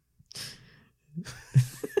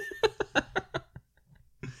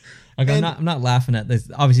 Like, I'm not laughing at this.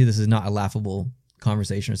 Obviously, this is not a laughable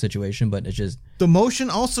conversation or situation, but it's just... The motion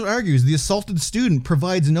also argues the assaulted student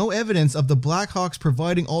provides no evidence of the Blackhawks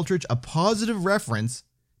providing Aldrich a positive reference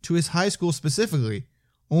to his high school specifically,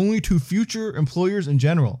 only to future employers in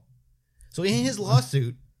general. So in his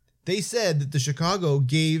lawsuit, they said that the Chicago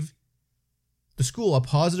gave the school a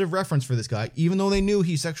positive reference for this guy, even though they knew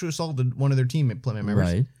he sexually assaulted one of their team members.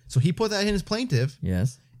 Right. So he put that in his plaintiff.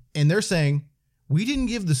 Yes. And they're saying, we didn't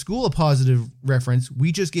give the school a positive reference.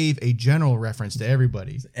 We just gave a general reference to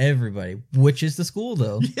everybody. Everybody. Which is the school,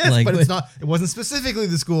 though. Yes, like, but it's not. It wasn't specifically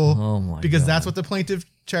the school. Oh, my because God. that's what the plaintiff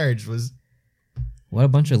charged was. What a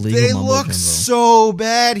bunch of legal They mumbo look jumbo. so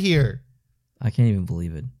bad here. I can't even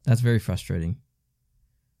believe it. That's very frustrating.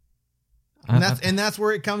 And that's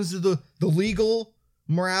where it comes to the legal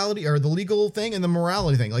morality, or the legal thing and the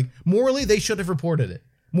morality thing. Like, morally, they should have reported it.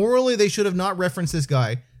 Morally, they should have not referenced this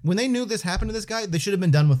guy. When they knew this happened to this guy, they should have been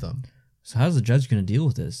done with him. So how's the judge going to deal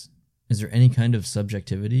with this? Is there any kind of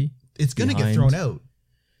subjectivity? It's going to get thrown out.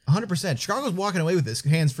 100%. Chicago's walking away with this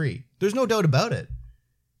hands-free. There's no doubt about it.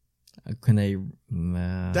 Can they...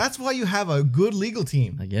 That's why you have a good legal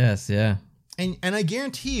team. I guess, yeah. And I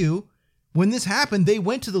guarantee you, when this happened, they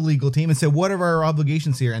went to the legal team and said, what are our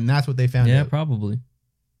obligations here? And that's what they found out. Yeah, probably.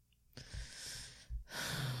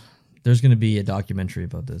 There's going to be a documentary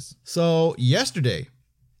about this. So, yesterday,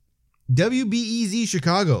 WBEZ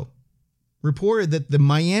Chicago reported that the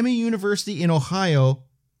Miami University in Ohio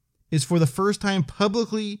is for the first time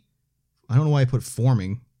publicly, I don't know why I put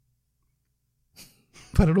forming,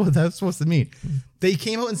 but I don't know what that's supposed to mean. They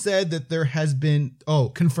came out and said that there has been,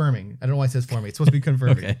 confirming. I don't know why it says forming. It's supposed to be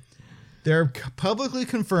confirming. Okay. They're publicly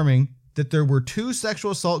confirming that there were 2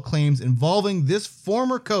 sexual assault claims involving this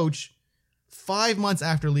former coach 5 months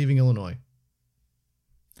after leaving Illinois.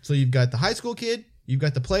 So you've got the high school kid, you've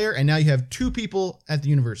got the player, and now you have 2 people at the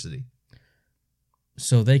university.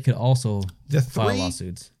 So they could also The file 3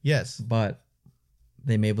 lawsuits. Yes. But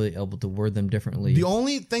they may be able to word them differently. The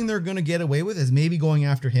only thing they're going to get away with is maybe going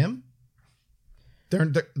after him.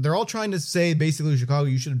 They're all trying to say, basically, Chicago,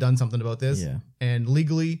 you should have done something about this. Yeah. And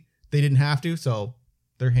legally, they didn't have to, so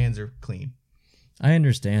their hands are clean. I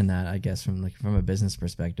understand that, I guess, from a business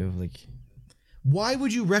perspective. Like, why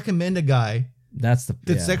would you recommend a guy that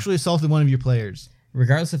sexually assaulted one of your players?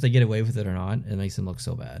 Regardless if they get away with it or not, it makes them look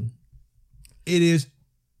so bad. It is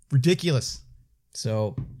ridiculous.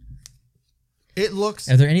 So, it looks...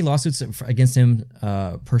 Are there any lawsuits against him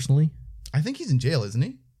personally? I think he's in jail, isn't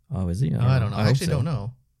he? Oh, is he? I don't know. I actually don't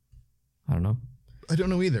know. I don't know. I don't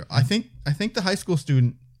know either. I think the high school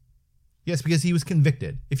student... Yes, because he was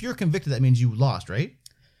convicted. If you're convicted, that means you lost, right?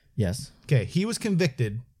 Yes. Okay, he was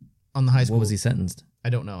convicted on the high school. What was he sentenced?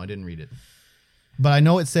 I don't know. I didn't read it. But I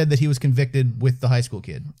know it said that he was convicted with the high school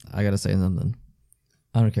kid. I got to say something.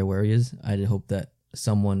 I don't care where he is. I hope that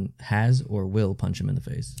someone has or will punch him in the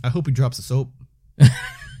face. I hope he drops the soap.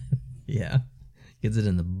 Yeah. Gets it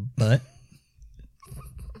in the butt.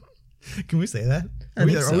 Can we say that? Are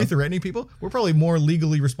we threatening people? We're probably more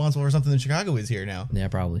legally responsible for something than Chicago is here now. Yeah,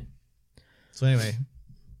 probably. So anyway,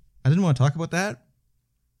 I didn't want to talk about that,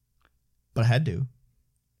 but I had to.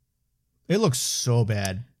 It looks so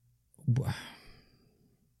bad.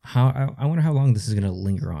 I wonder how long this is going to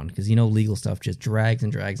linger on, because legal stuff just drags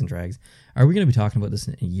and drags and drags. Are we going to be talking about this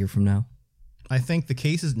in a year from now? I think the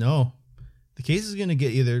case is going to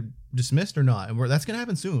get either dismissed or not, and that's going to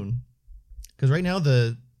happen soon. Because right now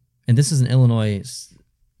and this is an Illinois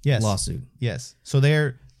lawsuit. Yes, so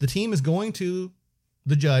the team is going to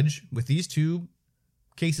the judge with these two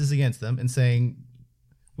cases against them and saying,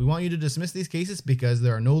 we want you to dismiss these cases because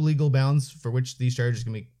there are no legal bounds for which these charges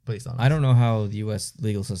can be placed on us. I don't know how the U.S.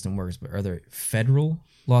 legal system works, but are there federal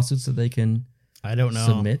lawsuits that they can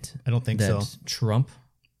submit? I don't think so. Trump?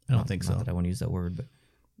 I don't think so. Not that I want to use that word, but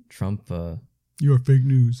Trump... You're fake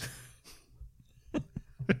news.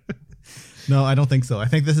 No, I don't think so. I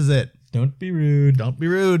think this is it. Don't be rude. Don't be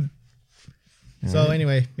rude. All so right.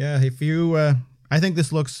 Anyway, yeah, if you... I think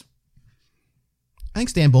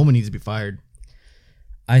Stan Bowman needs to be fired.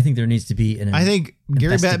 I think there needs to be an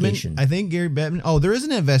investigation. Gary Bettman. Oh, there is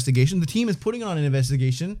an investigation. The team is putting on an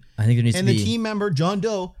investigation. I think there needs to be. And the team member, John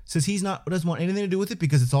Doe, says doesn't want anything to do with it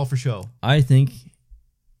because it's all for show. I think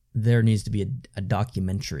there needs to be a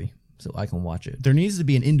documentary so I can watch it. There needs to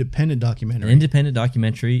be an independent documentary. An independent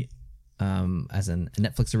documentary as a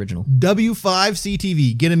Netflix original. W5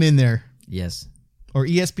 CTV. Get him in there. Yes. Or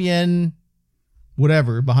ESPN,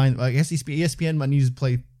 whatever, behind. I guess ESPN might need to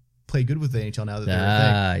play good with the NHL now that they're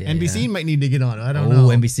a thing. NBC might need to get on it. I don't know.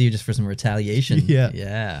 NBC just for some retaliation. Yeah.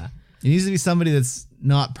 It needs to be somebody that's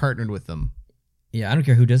not partnered with them. Yeah, I don't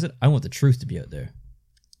care who does it. I want the truth to be out there.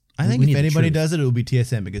 I think if anybody does it, it will be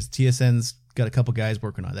TSN because TSN's got a couple guys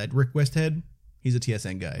working on it. That Rick Westhead, he's a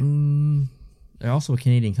TSN guy. They're also a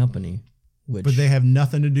Canadian company. But they have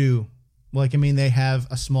nothing to do. They have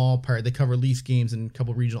a small part. They cover Leafs games and a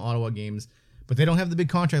couple regional Ottawa games, but they don't have the big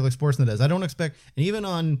contract like Sportsnet does. I don't expect, and even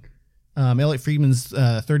on Elliot Friedman's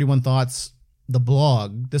 31 Thoughts, the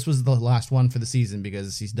blog, this was the last one for the season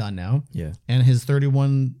because he's done now. Yeah. And his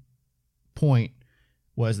 31 point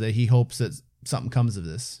was that he hopes that something comes of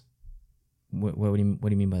this. What do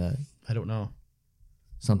you mean by that? I don't know.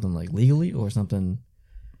 Something like legally or something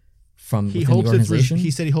from he within hopes the organization?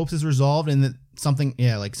 He said he hopes it's resolved and that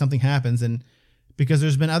something happens. And because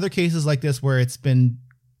there's been other cases like this where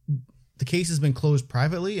the case has been closed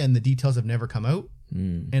privately and the details have never come out.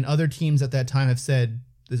 And other teams at that time have said,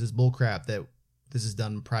 this is bullcrap that this is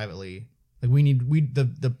done privately. Like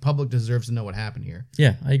the public deserves to know what happened here.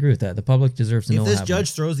 Yeah, I agree with that. The public deserves to know what happened. If this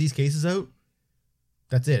judge throws these cases out,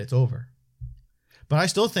 that's it. It's over. But I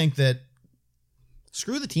still think that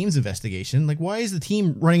screw the team's investigation. Like, why is the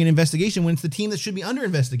team running an investigation when it's the team that should be under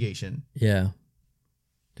investigation? Yeah.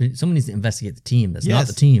 Someone needs to investigate the team. That's not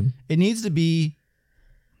the team. It needs to be...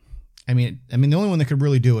 I mean, the only one that could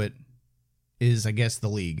really do it is, I guess, the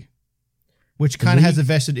league. Which kind of has a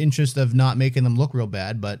vested interest of not making them look real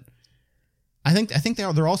bad, but I think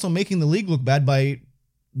they're also making the league look bad by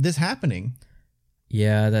this happening.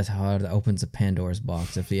 Yeah, that's how it opens a Pandora's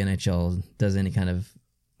box if the NHL does any kind of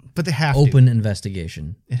but they have open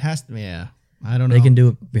investigation. It has to, yeah. I don't know. They can do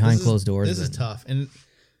it behind closed doors. This is tough. And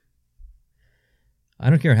I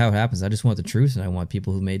don't care how it happens. I just want the truth, and I want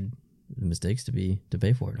people who made the mistakes to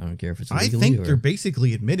pay for it. I don't care if it's legally. I think they're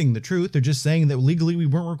basically admitting the truth. They're just saying that legally we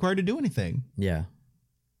weren't required to do anything. Yeah.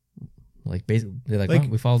 Like basically, they're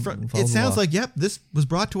like, we followed it sounds like, yep, this was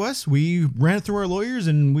brought to us. We ran it through our lawyers,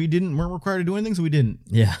 and weren't required to do anything, so we didn't.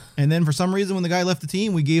 Yeah. And then for some reason, when the guy left the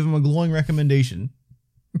team, we gave him a glowing recommendation,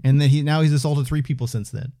 and then he's assaulted 3 people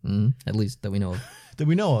since then. At least that we know of. that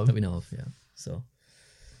we know of. Yeah. So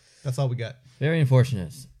that's all we got. Very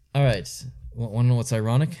unfortunate. All right. Want to know what's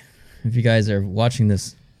ironic? If you guys are watching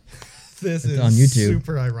this, this is on YouTube.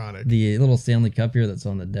 Super ironic. The little Stanley Cup here that's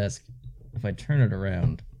on the desk. If I turn it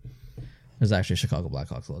around, there's actually a Chicago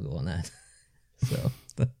Blackhawks logo on that. So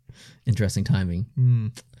interesting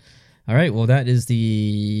timing. All right. Well, that is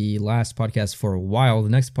the last podcast for a while. The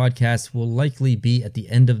next podcast will likely be at the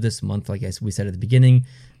end of this month, like we said at the beginning,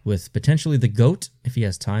 with potentially the GOAT if he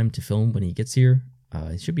has time to film when he gets here.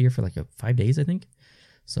 He should be here for like 5 days, I think.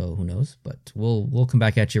 So who knows? But we'll come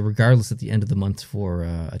back at you regardless at the end of the month for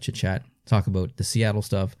a chit chat. Talk about the Seattle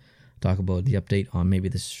stuff. Talk about the update on maybe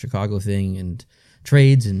the Chicago thing and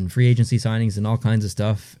trades and free agency signings and all kinds of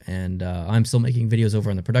stuff. And I'm still making videos over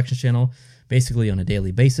on the production channel, basically on a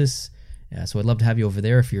daily basis. So I'd love to have you over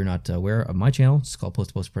there if you're not aware of my channel. It's called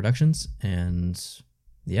Post Productions. And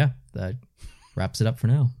yeah, that wraps it up for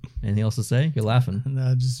now. Anything else to say? You're laughing.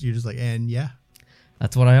 No, you're just like, and yeah.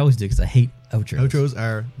 That's what I always do because I hate outros. Outros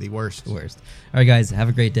are the worst. All right, guys, have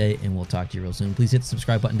a great day, and we'll talk to you real soon. Please hit the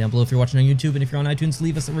subscribe button down below if you're watching on YouTube, and if you're on iTunes,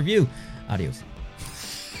 leave us a review. Adios.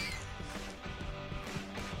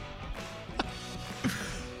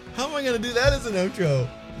 How am I going to do that as an outro?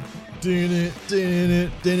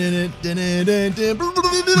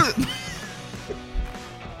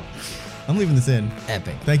 I'm leaving this in.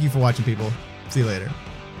 Epic. Thank you for watching, people. See you later.